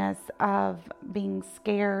illness of being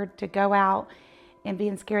scared to go out and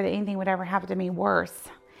being scared that anything would ever happen to me worse.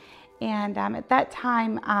 And at that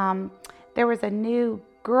time, there was a new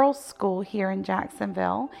girls' school here in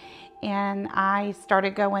Jacksonville, and I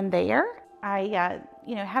started going there. I,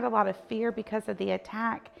 had a lot of fear because of the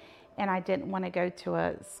attack, and I didn't want to go to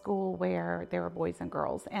a school where there were boys and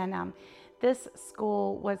girls. And this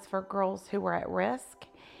school was for girls who were at risk,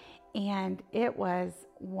 and it was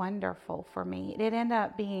wonderful for me. It ended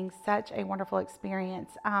up being such a wonderful experience.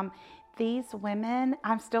 These women,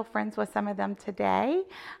 I'm still friends with some of them today.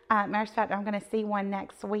 Matter of fact, I'm going to see one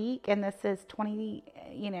next week, and this is 30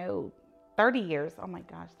 years. Oh my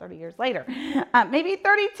gosh, 30 years later. Maybe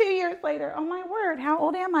 32 years later. Oh my word, how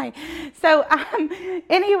old am I? So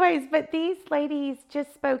anyways, but these ladies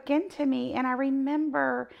just spoke into me, and I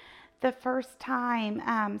remember the first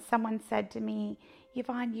time someone said to me,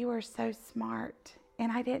 Yvonne, you are so smart.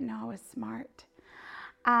 And I didn't know I was smart.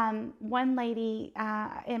 One lady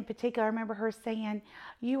in particular, I remember her saying,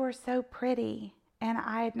 you are so pretty. And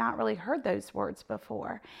I had not really heard those words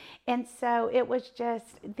before. And so it was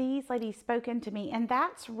just, these ladies spoke into me. And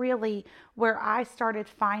that's really where I started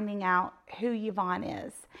finding out who Yvonne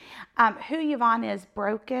is. Who Yvonne is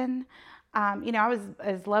broken. I was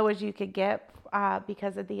as low as you could get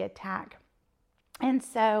because of the attack. And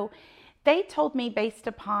so they told me, based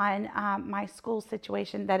upon my school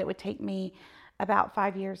situation, that it would take me about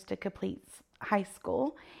 5 years to complete high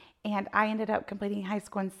school. And I ended up completing high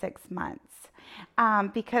school in 6 months.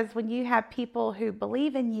 Because when you have people who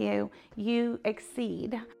believe in you, you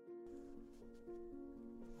exceed.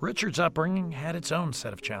 Richard's upbringing had its own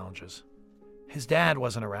set of challenges. His dad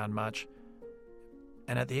wasn't around much,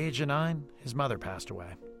 and at the age of 9, his mother passed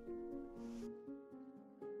away.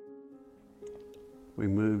 We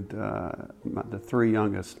moved, the 3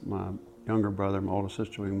 youngest, my younger brother, my older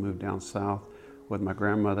sister, we moved down south with my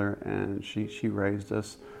grandmother, and she raised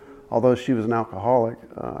us although she was an alcoholic,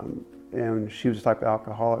 and she was the type of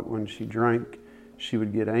alcoholic, when she drank, she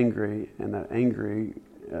would get angry, and that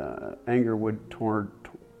anger would turn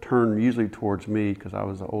usually towards me because I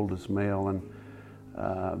was the oldest male, and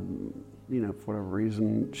for whatever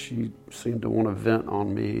reason, she seemed to want to vent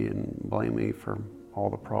on me and blame me for all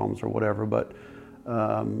the problems or whatever. But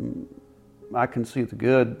I can see the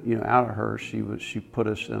good, out of her. She put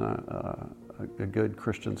us in a good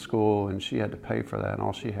Christian school, and she had to pay for that, and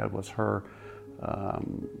all she had was her.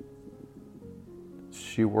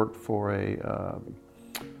 She worked for a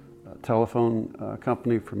telephone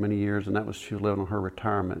company for many years, and she lived on her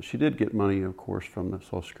retirement. She did get money, of course, from the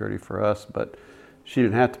Social Security for us, but she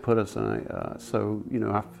didn't have to put us in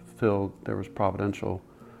I feel there was providential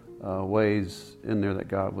ways in there that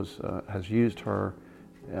God has used her.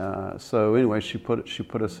 So anyway, she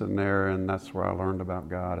put us in there, and that's where I learned about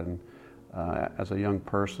God and as a young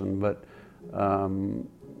person. But I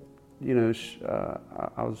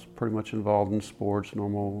was pretty much involved in sports,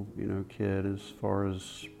 normal, kid, as far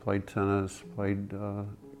as played tennis, played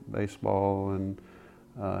baseball, and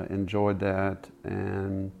enjoyed that.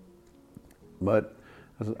 But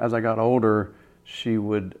as I got older, she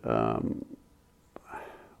would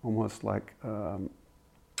almost like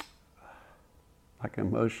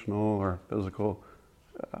emotional or physical.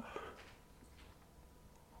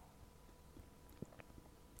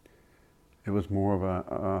 It was more of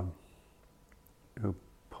a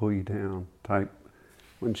pull you down type.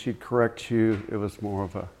 When she'd correct you, it was more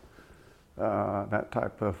of that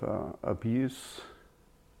type of abuse.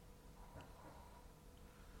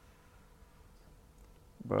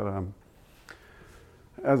 But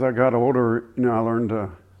as I got older, I learned to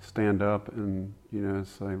stand up and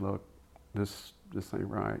say, look, this ain't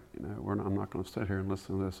right. I'm not going to sit here and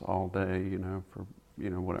listen to this all day. For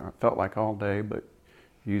whatever it felt like all day, but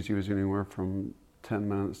usually it was anywhere from 10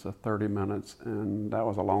 minutes to 30 minutes, and that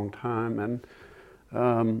was a long time.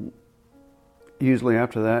 And usually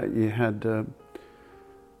after that, you had to,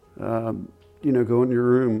 go in your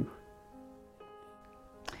room.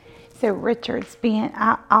 So Richard's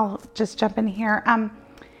I'll just jump in here.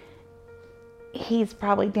 He's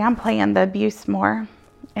probably downplaying the abuse more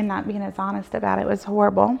and not being as honest about it. It was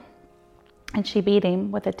horrible. And she beat him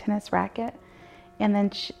with a tennis racket. And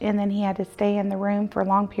then he had to stay in the room for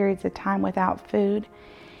long periods of time without food.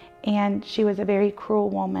 And she was a very cruel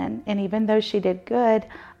woman. And even though she did good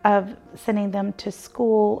of sending them to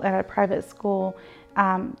school at a private school,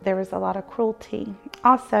 there was a lot of cruelty.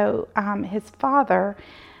 Also, his father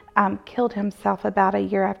killed himself about a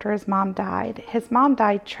year after his mom died. His mom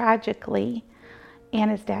died tragically,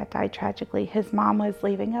 and his dad died tragically. His mom was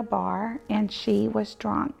leaving a bar, and she was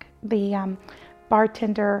drunk. The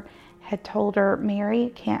bartender had told her,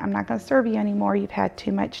 Mary, I'm not going to serve you anymore. You've had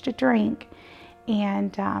too much to drink.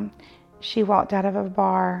 And she walked out of a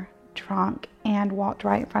bar drunk and walked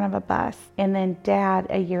right in front of a bus. And then Dad,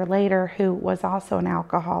 a year later, who was also an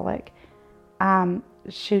alcoholic,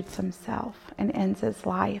 shoots himself and ends his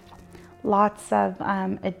life. Lots of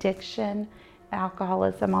addiction,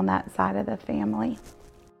 alcoholism on that side of the family.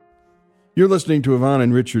 You're listening to Yvonne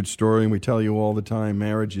and Richard's story, and we tell you all the time,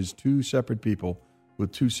 marriage is two separate people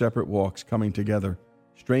with two separate walks coming together,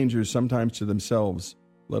 strangers sometimes to themselves,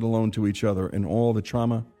 let alone to each other, and all the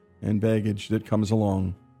trauma and baggage that comes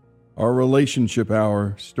along. Our relationship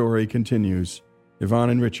hour story continues. Yvonne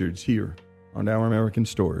and Richard's here on Our American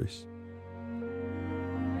Stories.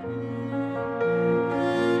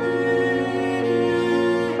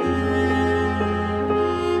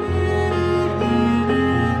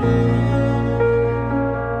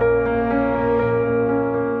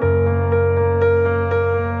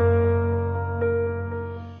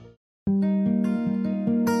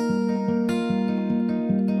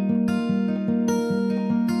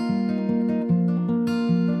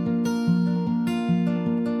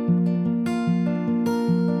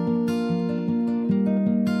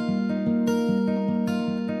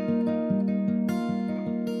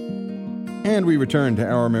 And we return to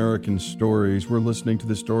Our American Stories. We're listening to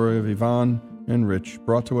the story of Yvonne and Rich,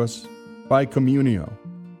 brought to us by Communio.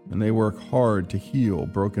 And they work hard to heal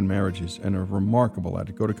broken marriages and are remarkable at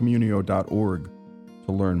it. Go to communio.org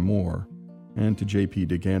to learn more. And to J.P.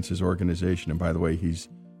 DeGance's organization. And by the way, he's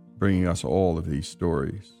bringing us all of these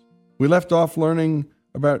stories. We left off learning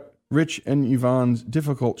about Rich and Yvonne's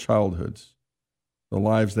difficult childhoods, the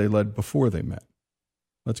lives they led before they met.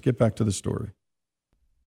 Let's get back to the story.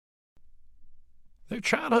 Their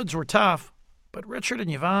childhoods were tough, but Richard and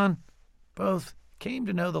Yvonne both came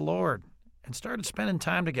to know the Lord and started spending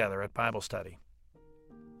time together at Bible study.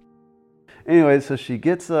 Anyway, so she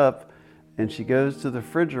gets up And she goes to the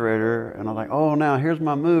refrigerator, and I'm like, oh, now here's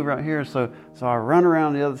my move right here. So I run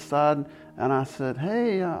around the other side, and I said,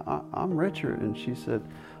 hey, I'm Richard. And she said,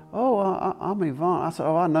 oh, I'm Yvonne. I said,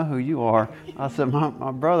 oh, I know who you are. I said,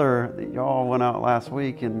 my brother, y'all went out last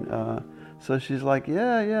week. And so she's like,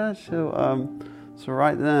 yeah. So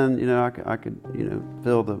right then, you know, I could, you know,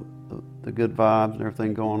 feel the good vibes and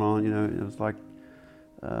everything going on. You know, it was like,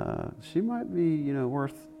 she might be, you know,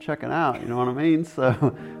 worth checking out. You know what I mean?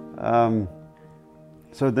 So,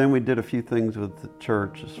 so then we did a few things with the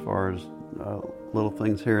church as far as little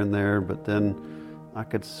things here and there. But then I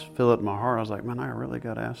could feel it in my heart. I was like, man, I really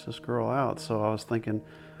got to ask this girl out. So I was thinking,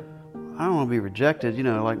 I don't want to be rejected. You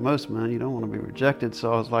know, like most men, you don't want to be rejected.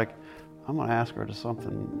 So I was like, I'm going to ask her to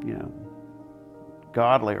something, you know,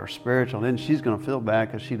 godly or spiritual. And then she's going to feel bad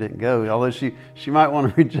because she didn't go. Although she might want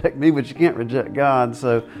to reject me, but she can't reject God.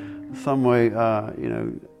 So some way, you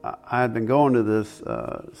know, I had been going to this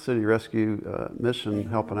city rescue mission,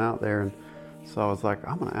 helping out there. And so I was like,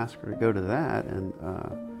 I'm going to ask her to go to that. And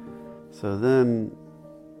so then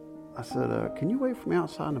I said, can you wait for me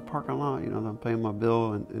outside in the parking lot? You know, I'm paying my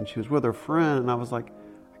bill. And she was with her friend. And I was like,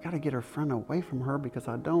 I got to get her friend away from her because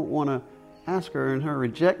I don't want to ask her and her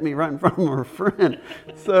reject me right in front of her friend.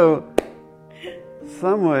 So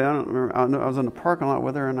some way, I don't remember, I was in the parking lot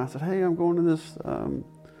with her, and I said, hey, I'm going to this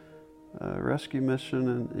rescue mission,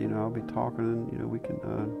 and, you know, I'll be talking, and, you know, we can,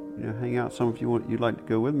 you know, hang out some if you'd like to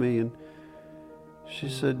go with me. And she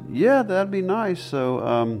said, yeah, that'd be nice.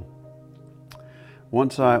 So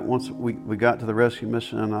once we got to the rescue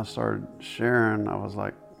mission and I started sharing, I was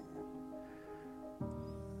like,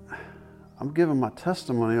 I'm giving my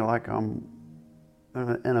testimony like I'm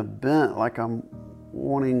in a bent, like I'm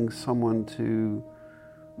wanting someone to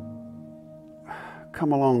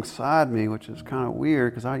come alongside me, which is kind of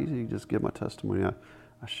weird because I usually just give my testimony.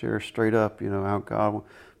 I share straight up, you know, how God,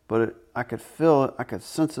 but I could feel it, I could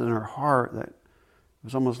sense it in her heart that it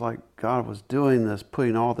was almost like God was doing this,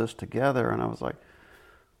 putting all this together, and I was like,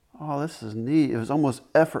 oh, this is neat. It was almost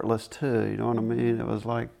effortless too, you know what I mean? It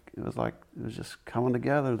was just coming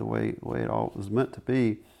together the way it all was meant to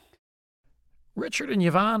be. Richard and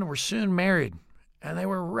Yvonne were soon married, and they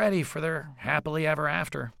were ready for their happily ever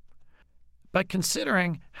after. But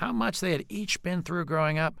considering how much they had each been through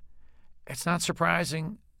growing up, it's not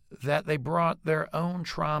surprising that they brought their own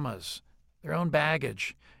traumas, their own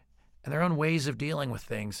baggage, and their own ways of dealing with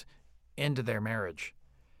things into their marriage.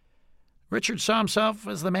 Richard saw himself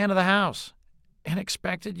as the man of the house and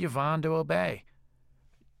expected Yvonne to obey.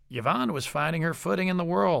 Yvonne was finding her footing in the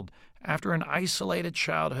world after an isolated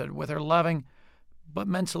childhood with her loving but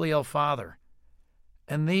mentally ill father.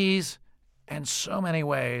 And these, and so many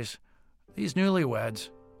ways, these newlyweds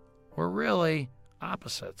were really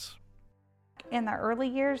opposites. In the early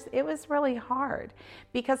years, it was really hard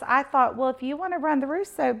because I thought, well, if you want to run the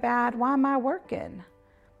roost so bad, why am I working?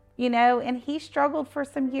 You know, and he struggled for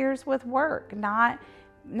some years with work, not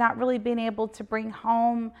really being able to bring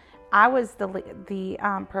home. I was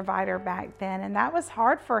the provider back then, and that was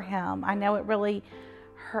hard for him. I know it really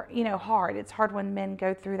hurt, you know, hard. It's hard when men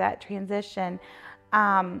go through that transition.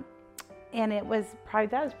 And that was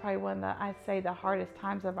probably one of the hardest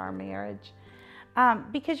times of our marriage.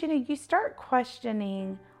 Because, you know, you start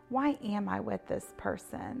questioning, why am I with this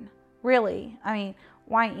person? Really? I mean,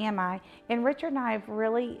 why am I? And Richard and I have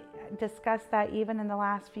really discussed that even in the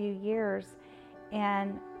last few years.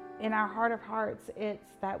 And in our heart of hearts, it's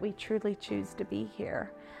that we truly choose to be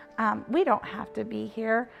here. We don't have to be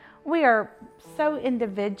here. We are so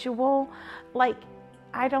individual. Like,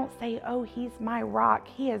 I don't say, oh, he's my rock.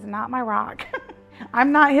 He is not my rock.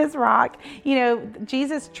 I'm not his rock. You know,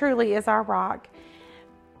 Jesus truly is our rock.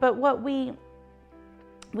 But what we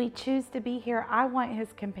choose to be here, I want his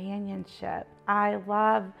companionship. I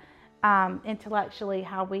love intellectually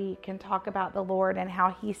how we can talk about the Lord and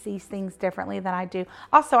how he sees things differently than I do.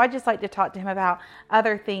 Also, I just like to talk to him about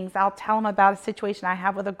other things. I'll tell him about a situation I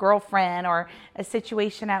have with a girlfriend or a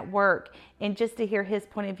situation at work, and just to hear his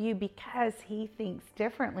point of view because he thinks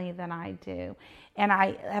differently than I do. And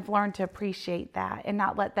I have learned to appreciate that and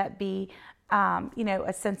not let that be, you know,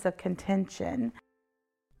 a sense of contention.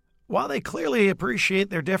 While they clearly appreciate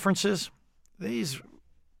their differences, these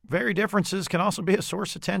very differences can also be a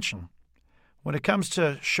source of tension. When it comes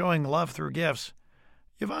to showing love through gifts,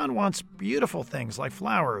 Yvonne wants beautiful things like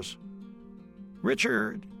flowers.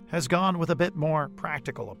 Richard has gone with a bit more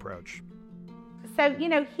practical approach. So, you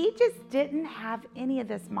know, he just didn't have any of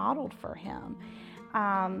this modeled for him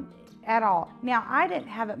at all. Now, I didn't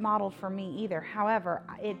have it modeled for me either. However,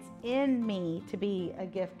 it's in me to be a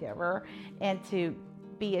gift giver and to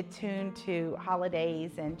be attuned to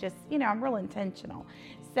holidays and just, you know, I'm real intentional.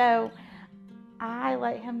 So I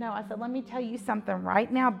let him know. I said, let me tell you something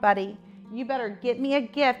right now, buddy. You better get me a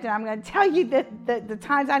gift, and I'm going to tell you the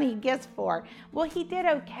times I need gifts for. Well, he did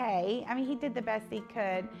okay. I mean, he did the best he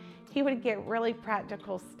could. He would get really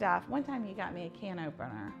practical stuff. One time you got me a can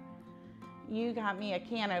opener. You got me a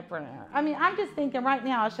can opener. I mean, I'm just thinking right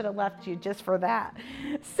now I should have left you just for that.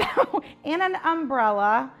 So, and an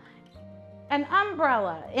umbrella.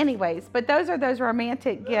 Anyways, but those are those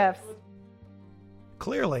romantic gifts.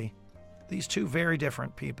 Clearly, these two very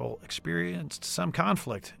different people experienced some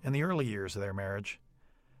conflict in the early years of their marriage,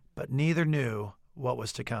 but neither knew what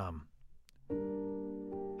was to come.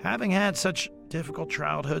 Having had such difficult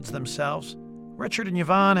childhoods themselves, Richard and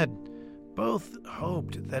Yvonne had both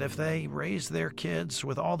hoped that if they raised their kids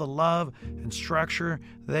with all the love and structure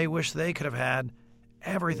they wished they could have had,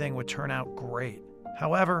 everything would turn out great.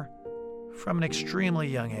 However, from an extremely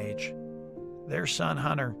young age, their son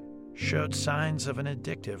Hunter showed signs of an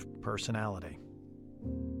addictive personality.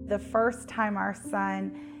 The first time our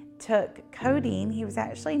son took codeine, he was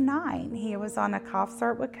actually 9. He was on a cough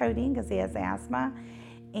syrup with codeine because he has asthma,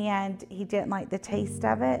 and he didn't like the taste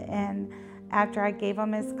of it. And after I gave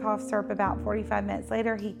him his cough syrup, about 45 minutes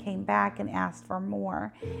later, he came back and asked for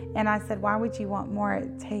more. And I said, why would you want more?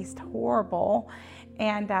 It tastes horrible.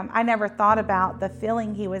 And I never thought about the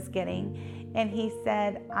feeling he was getting. And he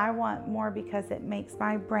said, I want more because it makes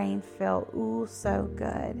my brain feel, ooh, so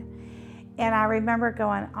good. And I remember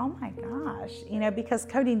going, oh my gosh, because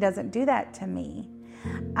codeine doesn't do that to me.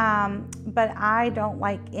 But I don't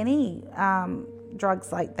like any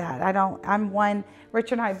drugs like that.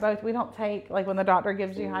 Richard and I both, we don't take, like when the doctor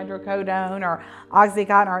gives you hydrocodone or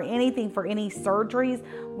Oxycontin or anything for any surgeries,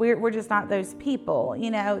 we're just not those people,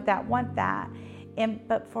 that want that.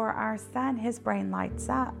 But for our son, his brain lights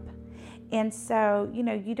up. And so,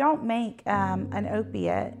 you don't make an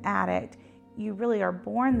opiate addict. You really are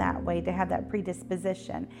born that way to have that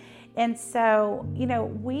predisposition. And so,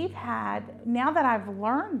 we've had, now that I've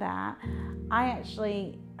learned that, I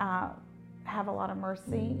actually have a lot of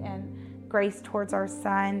mercy and grace towards our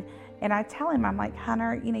son. And I tell him, I'm like,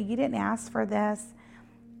 Hunter, you didn't ask for this.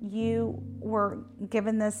 You were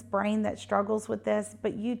given this brain that struggles with this,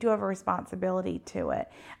 but you do have a responsibility to it.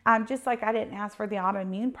 Just like I didn't ask for the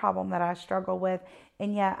autoimmune problem that I struggle with,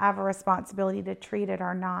 and yet I have a responsibility to treat it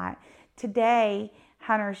or not. Today,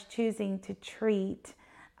 Hunter's choosing to treat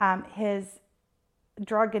his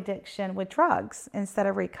drug addiction with drugs instead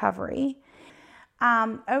of recovery.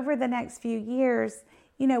 Over the next few years,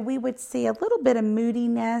 we would see a little bit of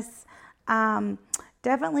moodiness.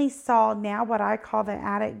 Definitely saw now what I call the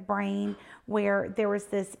addict brain, where there was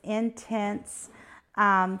this intense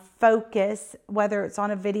focus, whether it's on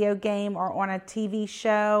a video game or on a TV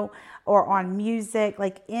show or on music,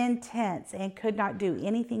 like intense, and could not do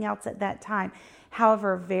anything else at that time.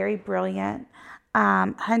 However, very brilliant.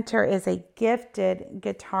 Hunter is a gifted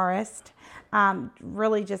guitarist.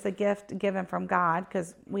 Really just a gift given from God,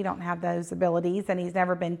 because we don't have those abilities and he's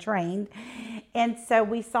never been trained. And so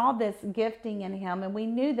we saw this gifting in him, and we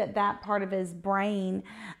knew that part of his brain,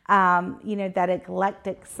 that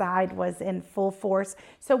eclectic side was in full force.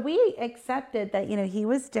 So we accepted that, he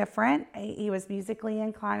was different. He was musically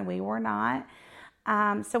inclined. We were not.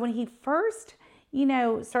 So when he first,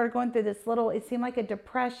 started going through this it seemed like a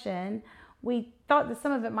depression. We thought that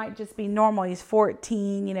some of it might just be normal. He's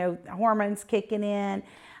 14, hormones kicking in.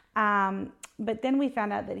 But then we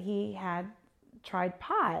found out that he had tried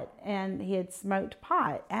pot, and he had smoked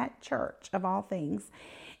pot at church, of all things.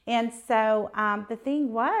 And so the thing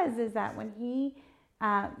is that when he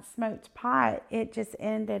smoked pot, it just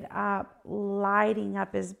ended up lighting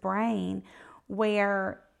up his brain,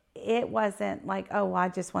 where it wasn't like, oh, well, I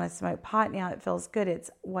just want to smoke pot now, it feels good. It's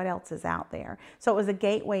what else is out there. So it was a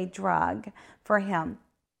gateway drug for him.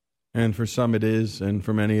 And for some it is, and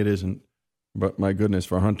for many it isn't. But my goodness,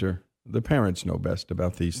 for Hunter, the parents know best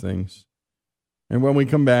about these things. And when we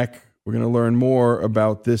come back, we're going to learn more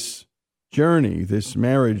about this journey, this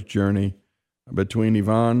marriage journey between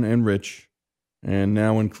Yvonne and Rich, and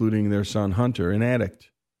now including their son Hunter, an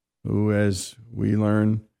addict, who, as we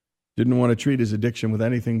learn, didn't want to treat his addiction with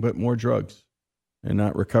anything but more drugs, and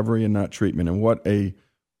not recovery and not treatment. And what a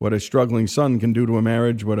struggling son can do to a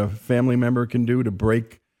marriage, what a family member can do to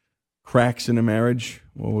break cracks in a marriage.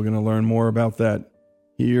 Well, we're going to learn more about that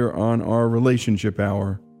here on our Relationship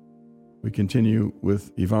Hour. We continue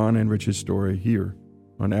with Yvonne and Rich's story here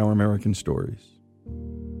on Our American Stories.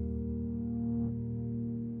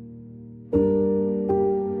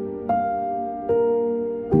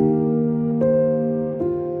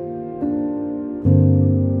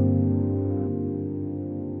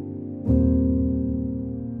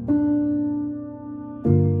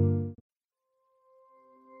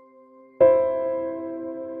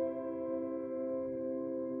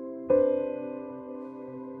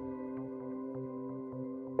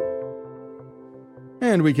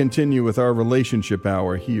 And we continue with our relationship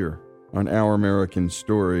hour here on Our American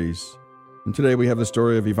Stories. And today we have the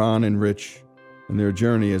story of Yvonne and Rich and their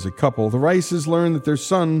journey as a couple. The Rices learned that their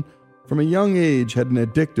son, from a young age, had an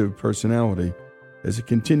addictive personality. As it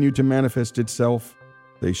continued to manifest itself,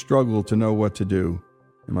 they struggled to know what to do.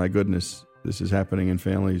 And my goodness, this is happening in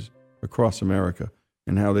families across America,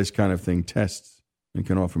 and how this kind of thing tests and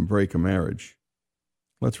can often break a marriage.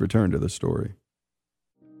 Let's return to the story.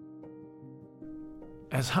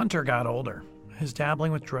 As Hunter got older, his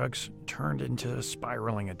dabbling with drugs turned into a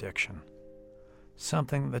spiraling addiction,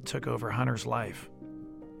 something that took over Hunter's life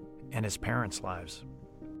and his parents' lives.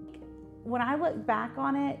 When I look back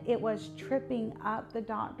on it, it was tripping up the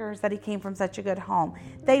doctors that he came from such a good home.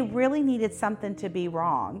 They really needed something to be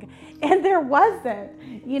wrong, and there wasn't.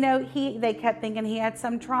 They kept thinking he had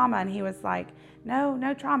some trauma, and he was like,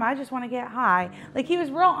 no trauma, I just want to get high. Like, he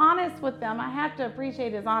was real honest with them. I have to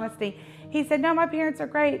appreciate his honesty. He said, no, my parents are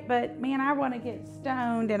great, but man, I want to get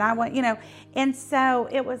stoned, and I want, and so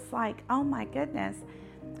it was like, oh my goodness.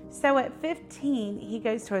 So at 15, he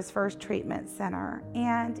goes to his first treatment center.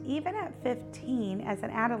 And even at 15, as an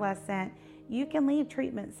adolescent, you can leave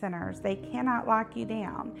treatment centers. They cannot lock you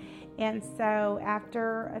down. And so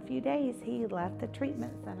after a few days, he left the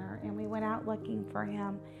treatment center, and we went out looking for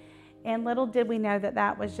him. And little did we know that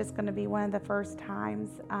that was just going to be one of the first times.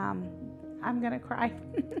 I'm going to cry.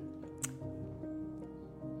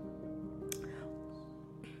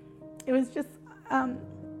 It was just one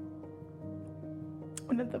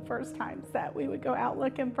of the first times that we would go out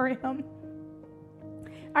looking for him.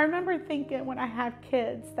 I remember thinking when I had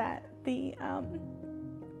kids that the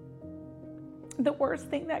worst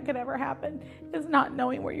thing that could ever happen is not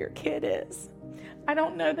knowing where your kid is. I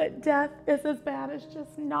don't know that death is as bad as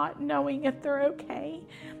just not knowing if they're okay,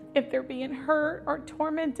 if they're being hurt or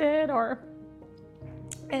tormented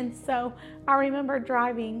and so I remember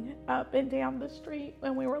driving up and down the street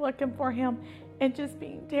when we were looking for him and just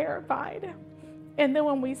being terrified. And then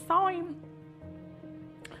when we saw him,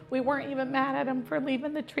 we weren't even mad at him for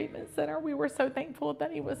leaving the treatment center. We were so thankful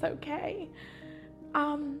that he was okay.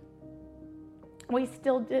 We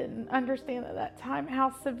still didn't understand at that time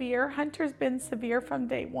how severe. Hunter's been severe from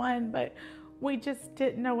day one, but we just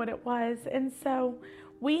didn't know what it was. And so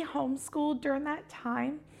we homeschooled during that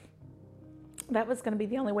time. That was going to be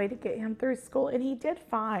the only way to get him through school, and he did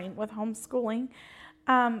fine with homeschooling.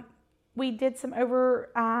 We did some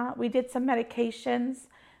medications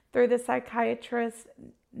through the psychiatrist.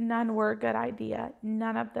 None were a good idea,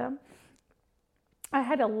 none of them. I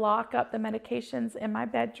had to lock up the medications in my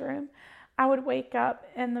bedroom. I would wake up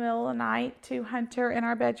in the middle of the night to Hunter in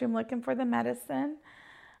our bedroom looking for the medicine.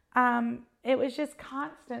 It was just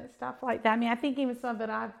constant stuff like that. I mean, I think even some of it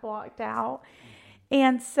I've blocked out.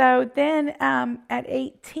 And so then at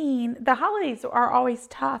 18, the holidays are always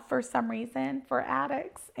tough for some reason for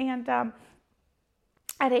addicts. And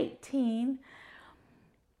at 18,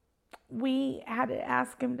 we had to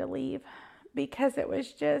ask him to leave because it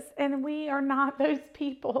was just, and we are not those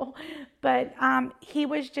people, but he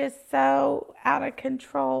was just so out of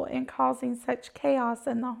control and causing such chaos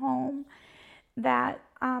in the home that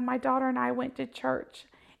my daughter and I went to church.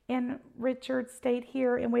 And Richard stayed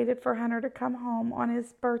here and waited for Hunter to come home on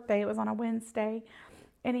his birthday. It was on a Wednesday.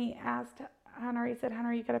 And he asked Hunter, he said,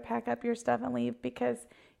 Hunter, you got to pack up your stuff and leave because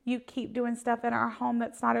you keep doing stuff in our home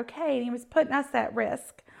that's not okay. And he was putting us at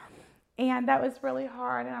risk. And that was really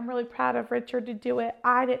hard. And I'm really proud of Richard to do it.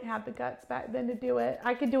 I didn't have the guts back then to do it.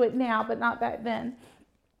 I could do it now, but not back then.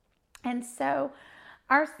 And so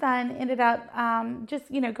our son ended up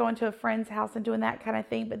just, going to a friend's house and doing that kind of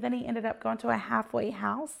thing. But then he ended up going to a halfway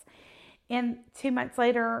house. And 2 months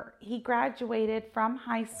later, he graduated from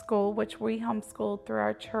high school, which we homeschooled through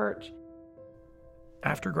our church.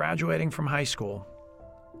 After graduating from high school,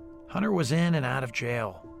 Hunter was in and out of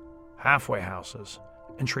jail, halfway houses,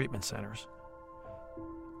 and treatment centers.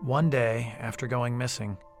 One day, after going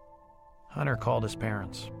missing, Hunter called his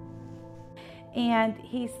parents. And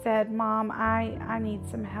he said, Mom, I need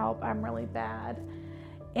some help. I'm really bad.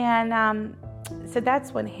 And so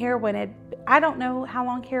that's when heroin I don't know how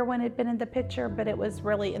long heroin had been in the picture, but it was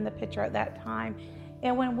really in the picture at that time.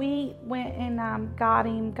 And when we went and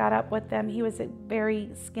got up with them, he was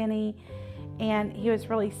very skinny and he was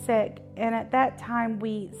really sick. And at that time,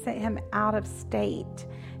 we sent him out of state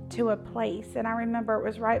to a place. And I remember it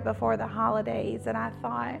was right before the holidays. And I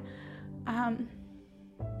thought,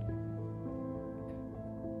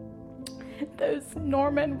 those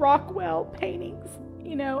Norman Rockwell paintings,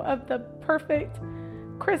 of the perfect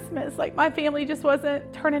Christmas. Like, my family just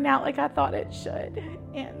wasn't turning out like I thought it should,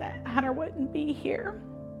 and that Hunter wouldn't be here.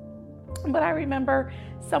 But I remember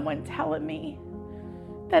someone telling me,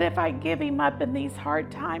 that if I give him up in these hard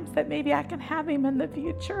times, that maybe I can have him in the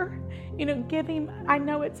future. Give him, I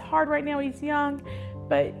know it's hard right now, he's young,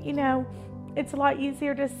 but it's a lot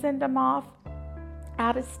easier to send him off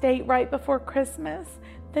out of state right before Christmas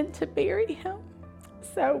than to bury him.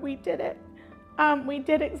 So we did it. We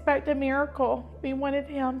did expect a miracle. We wanted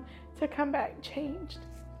him to come back changed.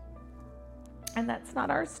 And that's not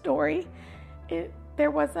our story. There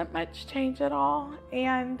wasn't much change at all.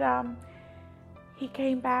 And he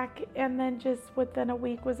came back, and then just within a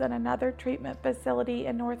week was in another treatment facility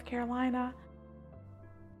in North Carolina.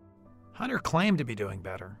 Hunter claimed to be doing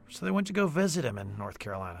better, so they went to go visit him in North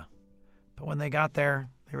Carolina. But when they got there,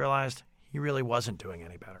 they realized he really wasn't doing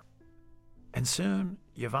any better. And soon,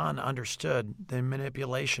 Yvonne understood the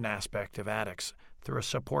manipulation aspect of addicts through a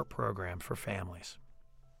support program for families.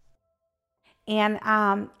 And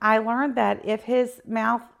I learned that if his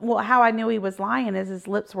mouth, how I knew he was lying is his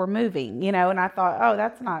lips were moving, and I thought, oh,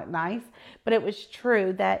 that's not nice. But it was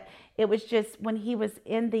true that it was just when he was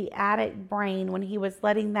in the addict brain, when he was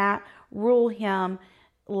letting that rule him,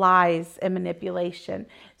 lies and manipulation.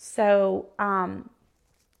 So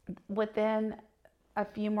within a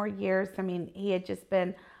few more years, he had just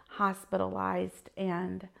been hospitalized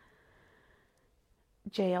and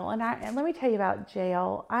jail. And let me tell you about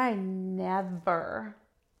jail. I never,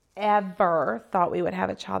 ever thought we would have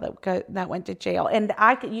a child that went to jail. And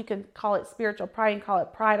you can call it spiritual pride and call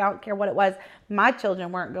it pride. I don't care what it was. My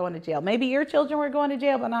children weren't going to jail. Maybe your children were going to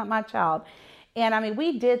jail, but not my child. And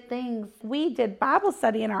we did things. We did Bible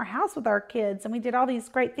study in our house with our kids, and we did all these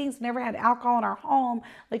great things. We never had alcohol in our home.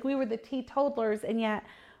 Like we were the teetotalers, and yet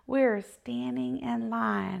we were standing in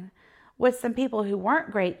line with some people who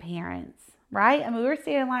weren't great parents. Right? We were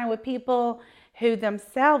standing in line with people who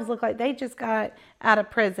themselves look like they just got out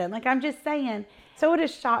of prison. Like, I'm just saying. So it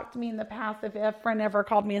has shocked me in the past if a friend ever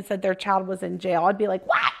called me and said their child was in jail. I'd be like,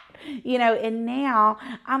 what? And now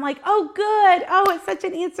I'm like, oh, good. Oh, it's such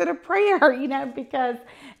an answer to prayer, because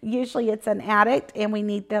usually it's an addict and we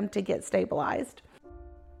need them to get stabilized.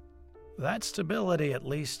 That stability, at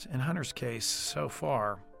least in Hunter's case so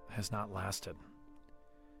far, has not lasted.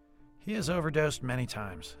 He has overdosed many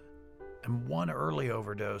times. And one early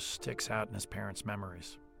overdose sticks out in his parents'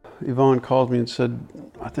 memories. Yvonne called me and said,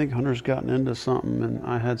 I think Hunter's gotten into something, and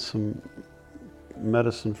I had some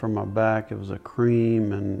medicine for my back. It was a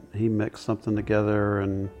cream, and he mixed something together.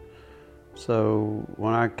 And so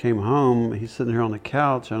when I came home, he's sitting here on the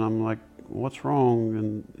couch, and I'm like, what's wrong?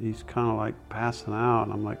 And he's kind of like passing out.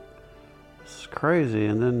 And I'm like, this is crazy.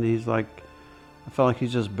 And then he's like, I felt like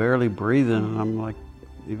he's just barely breathing. And I'm like,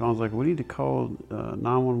 Yvonne's like, we need to call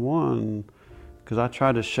 911, because I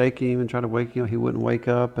tried to shake him and try to wake him. He wouldn't wake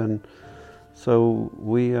up, and so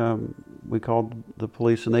we called the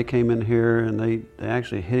police, and they came in here, and they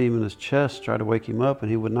actually hit him in his chest, tried to wake him up,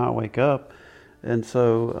 and he would not wake up. And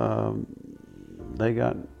so they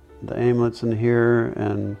got the ambulance in here,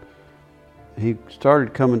 and he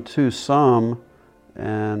started coming to some,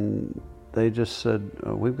 and they just said,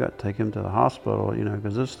 we've got to take him to the hospital,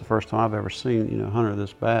 because this is the first time I've ever seen, Hunter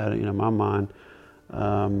this bad. In my mind,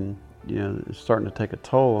 it's starting to take a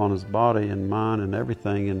toll on his body and mind and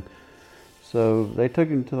everything. And so they took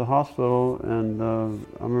him to the hospital, and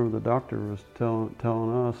I remember the doctor was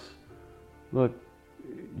telling us, look,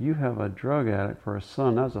 you have a drug addict for a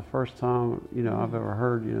son. That was the first time, I've ever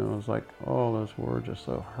heard, it was like, oh, those words are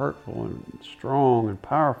so hurtful and strong and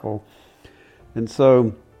powerful. And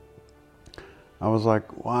so I was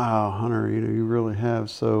like, wow, Hunter, you really have.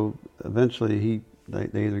 So eventually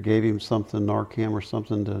they either gave him something, Narcan or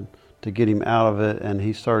something to get him out of it, and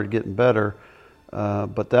he started getting better.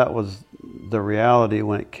 But that was the reality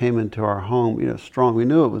when it came into our home, strong. We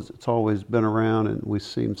knew it's always been around, and we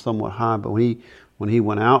seemed somewhat high, but when he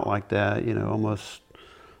went out like that, almost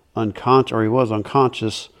unconscious, or he was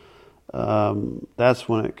unconscious, that's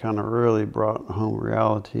when it kind of really brought home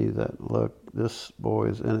reality that, look, this boy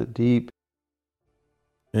is in it deep.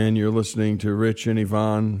 And you're listening to Rich and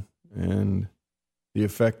Yvonne and the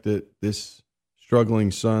effect that this struggling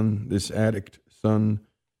son, this addict son,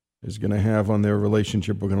 is going to have on their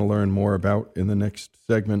relationship. We're going to learn more about in the next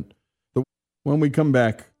segment. But when we come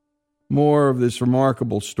back, more of this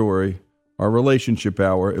remarkable story, our relationship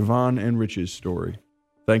hour, Yvonne and Rich's story,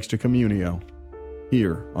 thanks to Communio,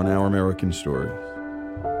 here on Our American Stories.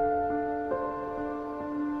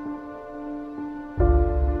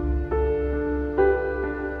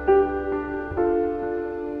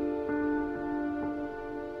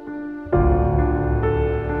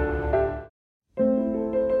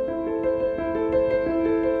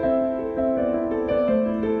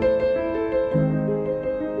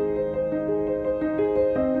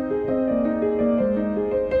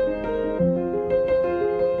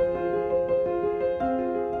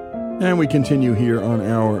 And we continue here on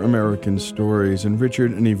Our American Stories, and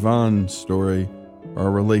Richard and Yvonne's story, our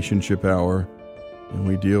relationship hour. And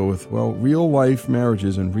we deal with, well, real-life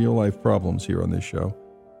marriages and real-life problems here on this show,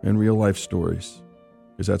 and real-life stories,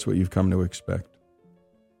 because that's what you've come to expect.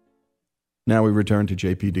 Now we return to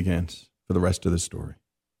J.P. DeGance for the rest of the story.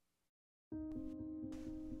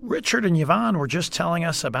 Richard and Yvonne were just telling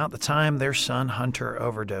us about the time their son Hunter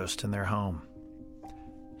overdosed in their home.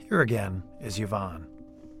 Here again is Yvonne.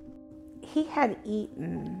 He had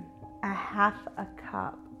eaten a half a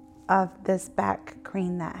cup of this back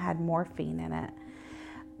cream that had morphine in it.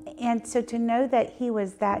 And so to know that he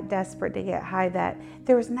was that desperate to get high, that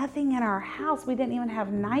there was nothing in our house, we didn't even have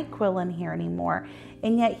NyQuil in here anymore,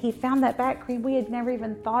 and yet he found that back cream. We had never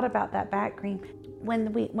even thought about that back cream.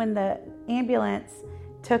 When the ambulance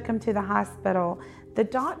took him to the hospital, the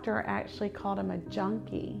doctor actually called him a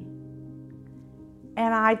junkie.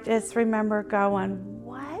 And I just remember going,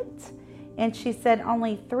 what? And she said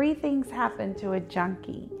only 3 things happen to a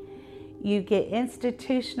junkie. You get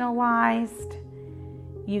institutionalized,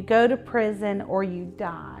 you go to prison, or you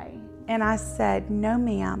die. And I said, no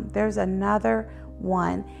ma'am, there's another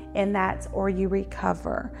one, and that's or you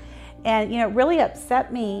recover. And, it really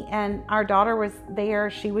upset me. And our daughter was there.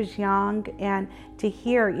 She was young. And to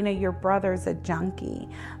hear, your brother's a junkie,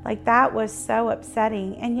 like that was so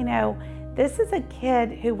upsetting. And, this is a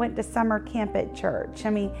kid who went to summer camp at church. I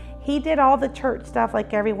mean, he did all the church stuff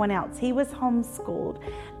like everyone else. He was homeschooled.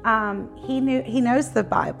 He knows the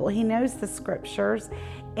Bible. He knows the scriptures.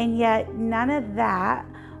 And yet none of that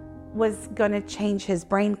was going to change his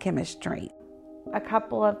brain chemistry. A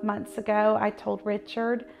couple of months ago, I told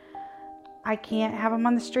Richard, I can't have him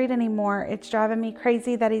on the street anymore. It's driving me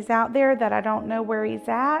crazy that he's out there, that I don't know where he's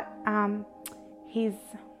at.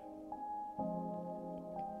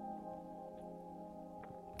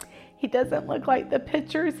 He doesn't look like the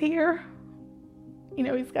pictures here.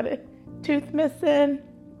 He's got a tooth missing.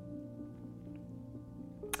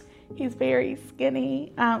 He's very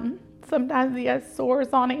skinny. Sometimes he has sores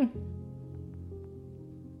on him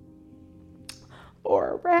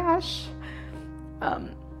or a rash.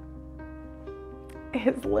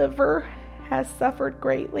 His liver has suffered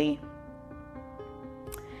greatly.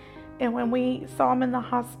 And when we saw him in the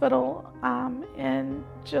hospital in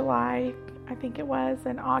July, I think it was,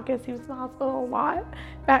 in August, he was in the hospital a lot,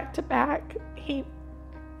 back to back.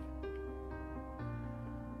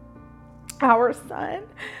 Our son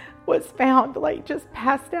was found just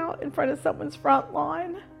passed out in front of someone's front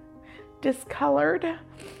lawn, discolored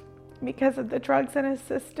because of the drugs in his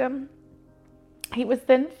system. He was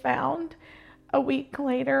then found a week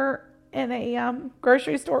later in a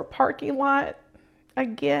grocery store parking lot,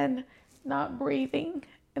 again, not breathing,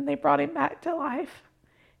 and they brought him back to life.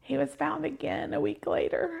 He was found again a week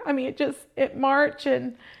later. I mean, March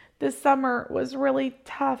and this summer was really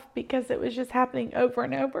tough because it was just happening over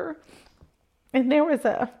and over. And there's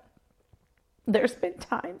been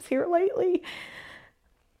times here lately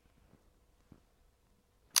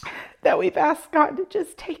that we've asked God to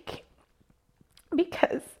just take him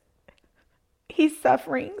because he's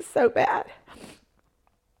suffering so bad.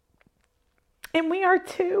 And we are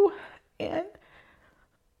too.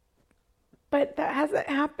 But that hasn't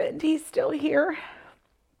happened. He's still here.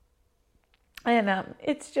 And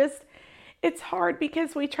it's hard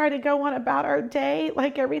because we try to go on about our day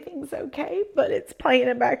like everything's okay, but it's playing in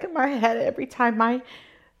the back of my head every time I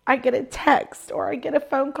get a text or I get a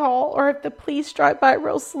phone call, or if the police drive by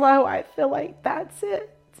real slow, I feel like that's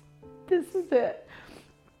it. This is it.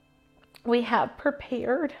 We have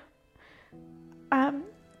prepared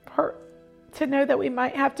to know that we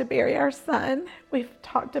might have to bury our son. We've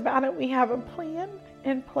talked about it. We have a plan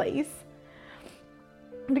in place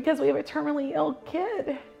because we have a terminally ill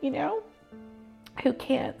kid, who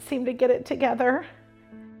can't seem to get it together.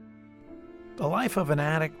 The life of an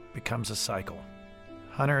addict becomes a cycle.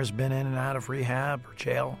 Hunter has been in and out of rehab or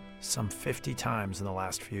jail some 50 times in the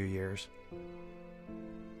last few years.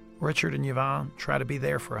 Richard and Yvonne try to be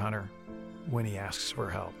there for Hunter when he asks for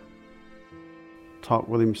help. Talked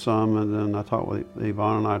with him some, and then I talked with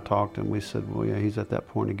Yvonne, and I talked, and we said, well, yeah, he's at that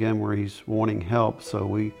point again where he's wanting help, so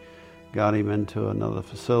we got him into another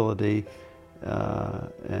facility,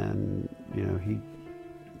 and he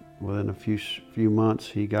within a few months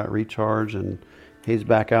he got recharged, and he's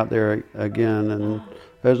back out there again, and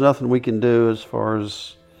there's nothing we can do as far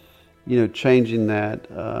as changing that.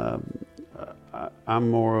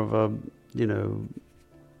 I'm more of a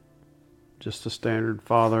just a standard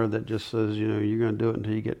father that just says, you're going to do it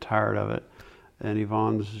until you get tired of it. And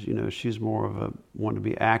Yvonne's, she's more of a want to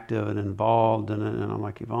be active and involved in it. And I'm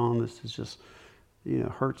like, Yvonne, this is just,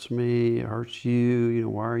 hurts me, it hurts you,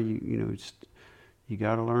 why are you, you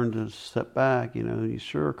got to learn to step back, you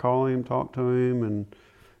sure call him, talk to him, and,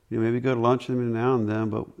 maybe go to lunch with him now and then,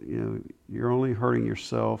 but, you're only hurting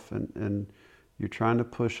yourself, and you're trying to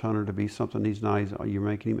push Hunter to be something he's not. You're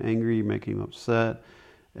making him angry, you're making him upset,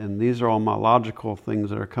 and these are all my logical things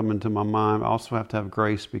that are coming to my mind. I also have to have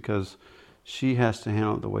grace because she has to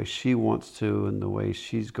handle it the way she wants to and the way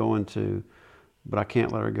she's going to, but I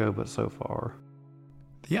can't let her go but so far.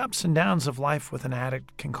 The ups and downs of life with an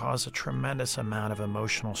addict can cause a tremendous amount of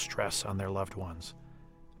emotional stress on their loved ones,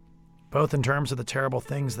 both in terms of the terrible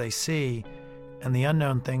things they see and the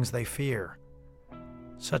unknown things they fear.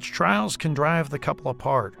 Such trials can drive the couple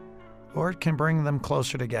apart, or it can bring them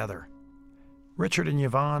closer together. Richard and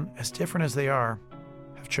Yvonne, as different as they are,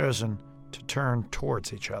 have chosen to turn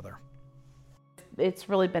towards each other. It's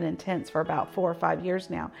really been intense for about 4 or 5 years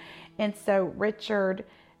now. And so Richard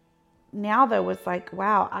now, though, was like,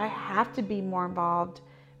 wow, I have to be more involved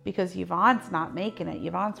because Yvonne's not making it.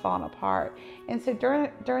 Yvonne's falling apart. And so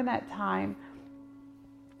during that time,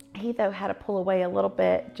 he, though, had to pull away a little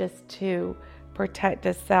bit just to protect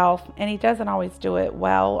himself. And he doesn't always do it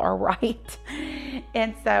well or right.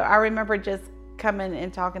 And so I remember just coming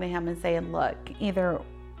and talking to him and saying, look, either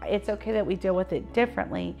it's okay that we deal with it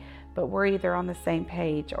differently, but we're either on the same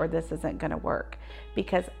page or this isn't going to work,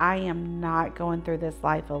 because I am not going through this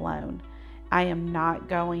life alone. I am not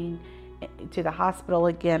going to the hospital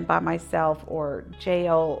again by myself or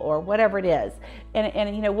jail or whatever it is.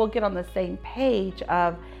 And we'll get on the same page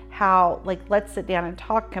of how, like, let's sit down and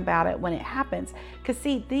talk about it when it happens. Because,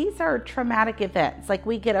 see, these are traumatic events. Like,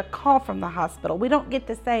 we get a call from the hospital. We don't get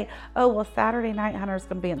to say, oh, well, Saturday night Hunter's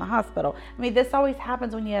going to be in the hospital. I mean, this always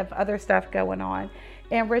happens when you have other stuff going on.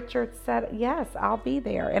 And Richard said, yes, I'll be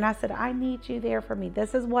there. And I said, I need you there for me.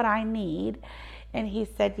 This is what I need. And he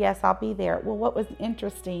said, yes, I'll be there. Well, what was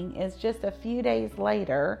interesting is just a few days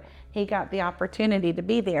later, he got the opportunity to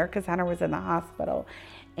be there because Hunter was in the hospital.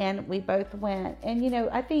 And we both went. And,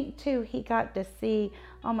 I think, too, he got to see,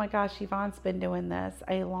 oh, my gosh, Yvonne's been doing this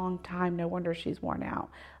a long time. No wonder she's worn out.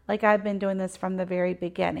 Like, I've been doing this from the very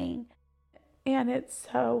beginning. And it's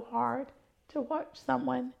so hard to watch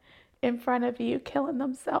someone in front of you killing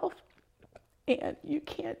themselves, and you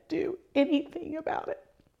can't do anything about it.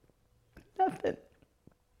 Nothing.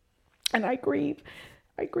 And I grieve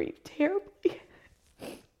terribly.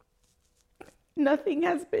 Nothing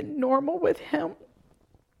has been normal with him.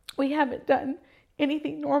 We haven't done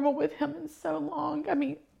anything normal with him in so long. I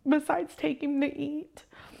mean, besides taking him to eat.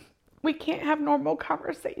 We can't have normal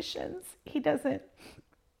conversations. The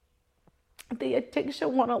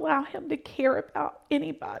addiction won't allow him to care about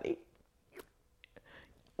anybody.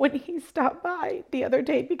 When he stopped by the other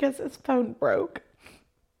day because his phone broke,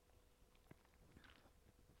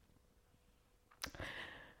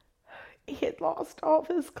 he had lost all of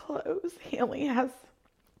his clothes. He only has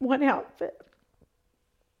one outfit.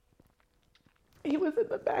 He was in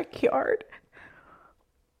the backyard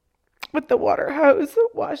with the water hose,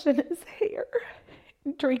 washing his hair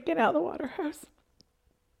and drinking out of the water hose.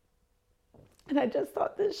 And I just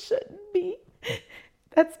thought, this shouldn't be.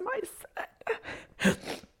 That's my son.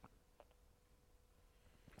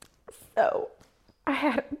 So I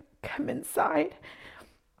had him come inside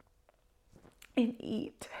and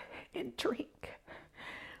eat and drink.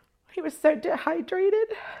 He was so dehydrated.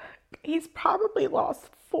 He's probably lost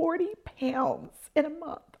 40 pounds in a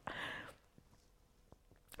month.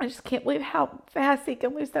 I just can't believe how fast he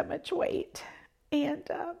can lose that much weight. And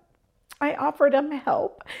I offered him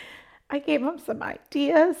help. I gave him some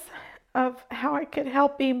ideas of how I could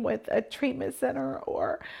help him with a treatment center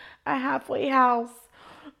or a halfway house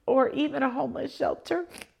or even a homeless shelter.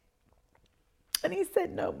 And he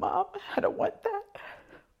said, no, Mom, I don't want that.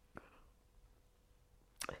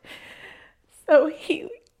 So I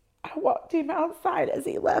walked him outside as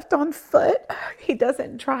he left on foot. He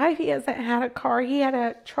doesn't drive. He hasn't had a car. He had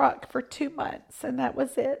a truck for 2 months, and that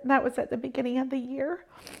was it. And that was at the beginning of the year.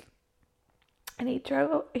 And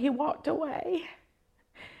he walked away.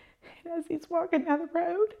 And as he's walking down the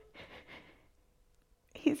road,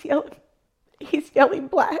 he's yelling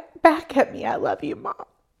back at me, I love you, Mom.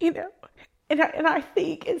 And I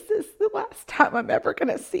think, is this the last time I'm ever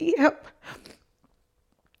going to see him?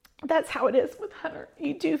 That's how it is with Hunter.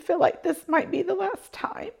 You do feel like this might be the last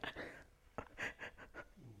time.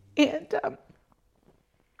 And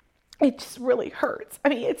it just really hurts. I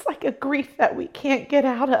mean, it's like a grief that we can't get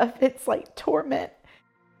out of. It's like torment.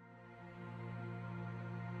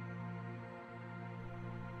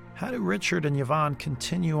 How do Richard and Yvonne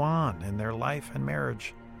continue on in their life and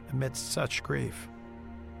marriage amidst such grief?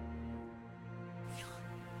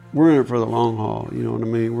 we're in it for the long haul. You know what I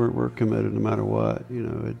mean? We're committed no matter what. You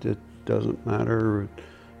know, it doesn't matter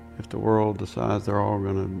if the world decides they're all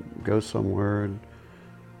going to go somewhere. And,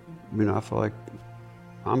 you know, I feel like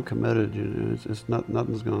I'm committed. You know, it's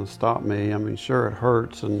nothing's going to stop me. I mean, sure, it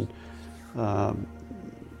hurts, and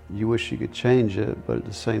you wish you could change it, but at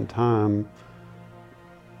the same time,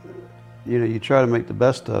 you know, you try to make the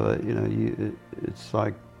best of it. You know, it's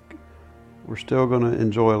like we're still going to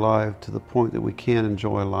enjoy life to the point that we can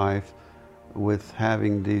enjoy life with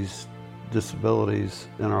having these disabilities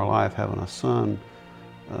in our life, having a son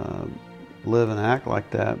live and act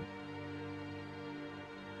like that.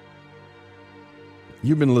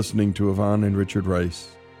 You've been listening to Yvonne and Richard Rice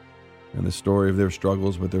and the story of their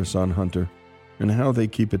struggles with their son Hunter and how they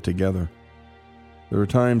keep it together. There are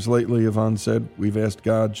times lately, Yvonne said, we've asked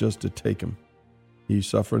God just to take him. He's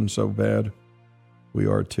suffering so bad. We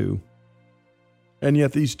are too. And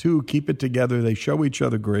yet these two keep it together. They show each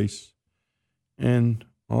other grace. And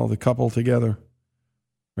all the couple together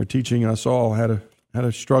are teaching us all how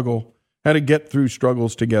to struggle, how to get through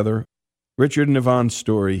struggles together. Richard and Yvonne's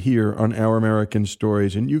story here on Our American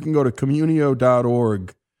Stories. And you can go to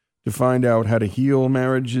communio.org to find out how to heal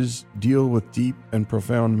marriages, deal with deep and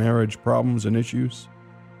profound marriage problems and issues.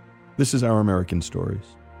 This is Our American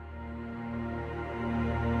Stories.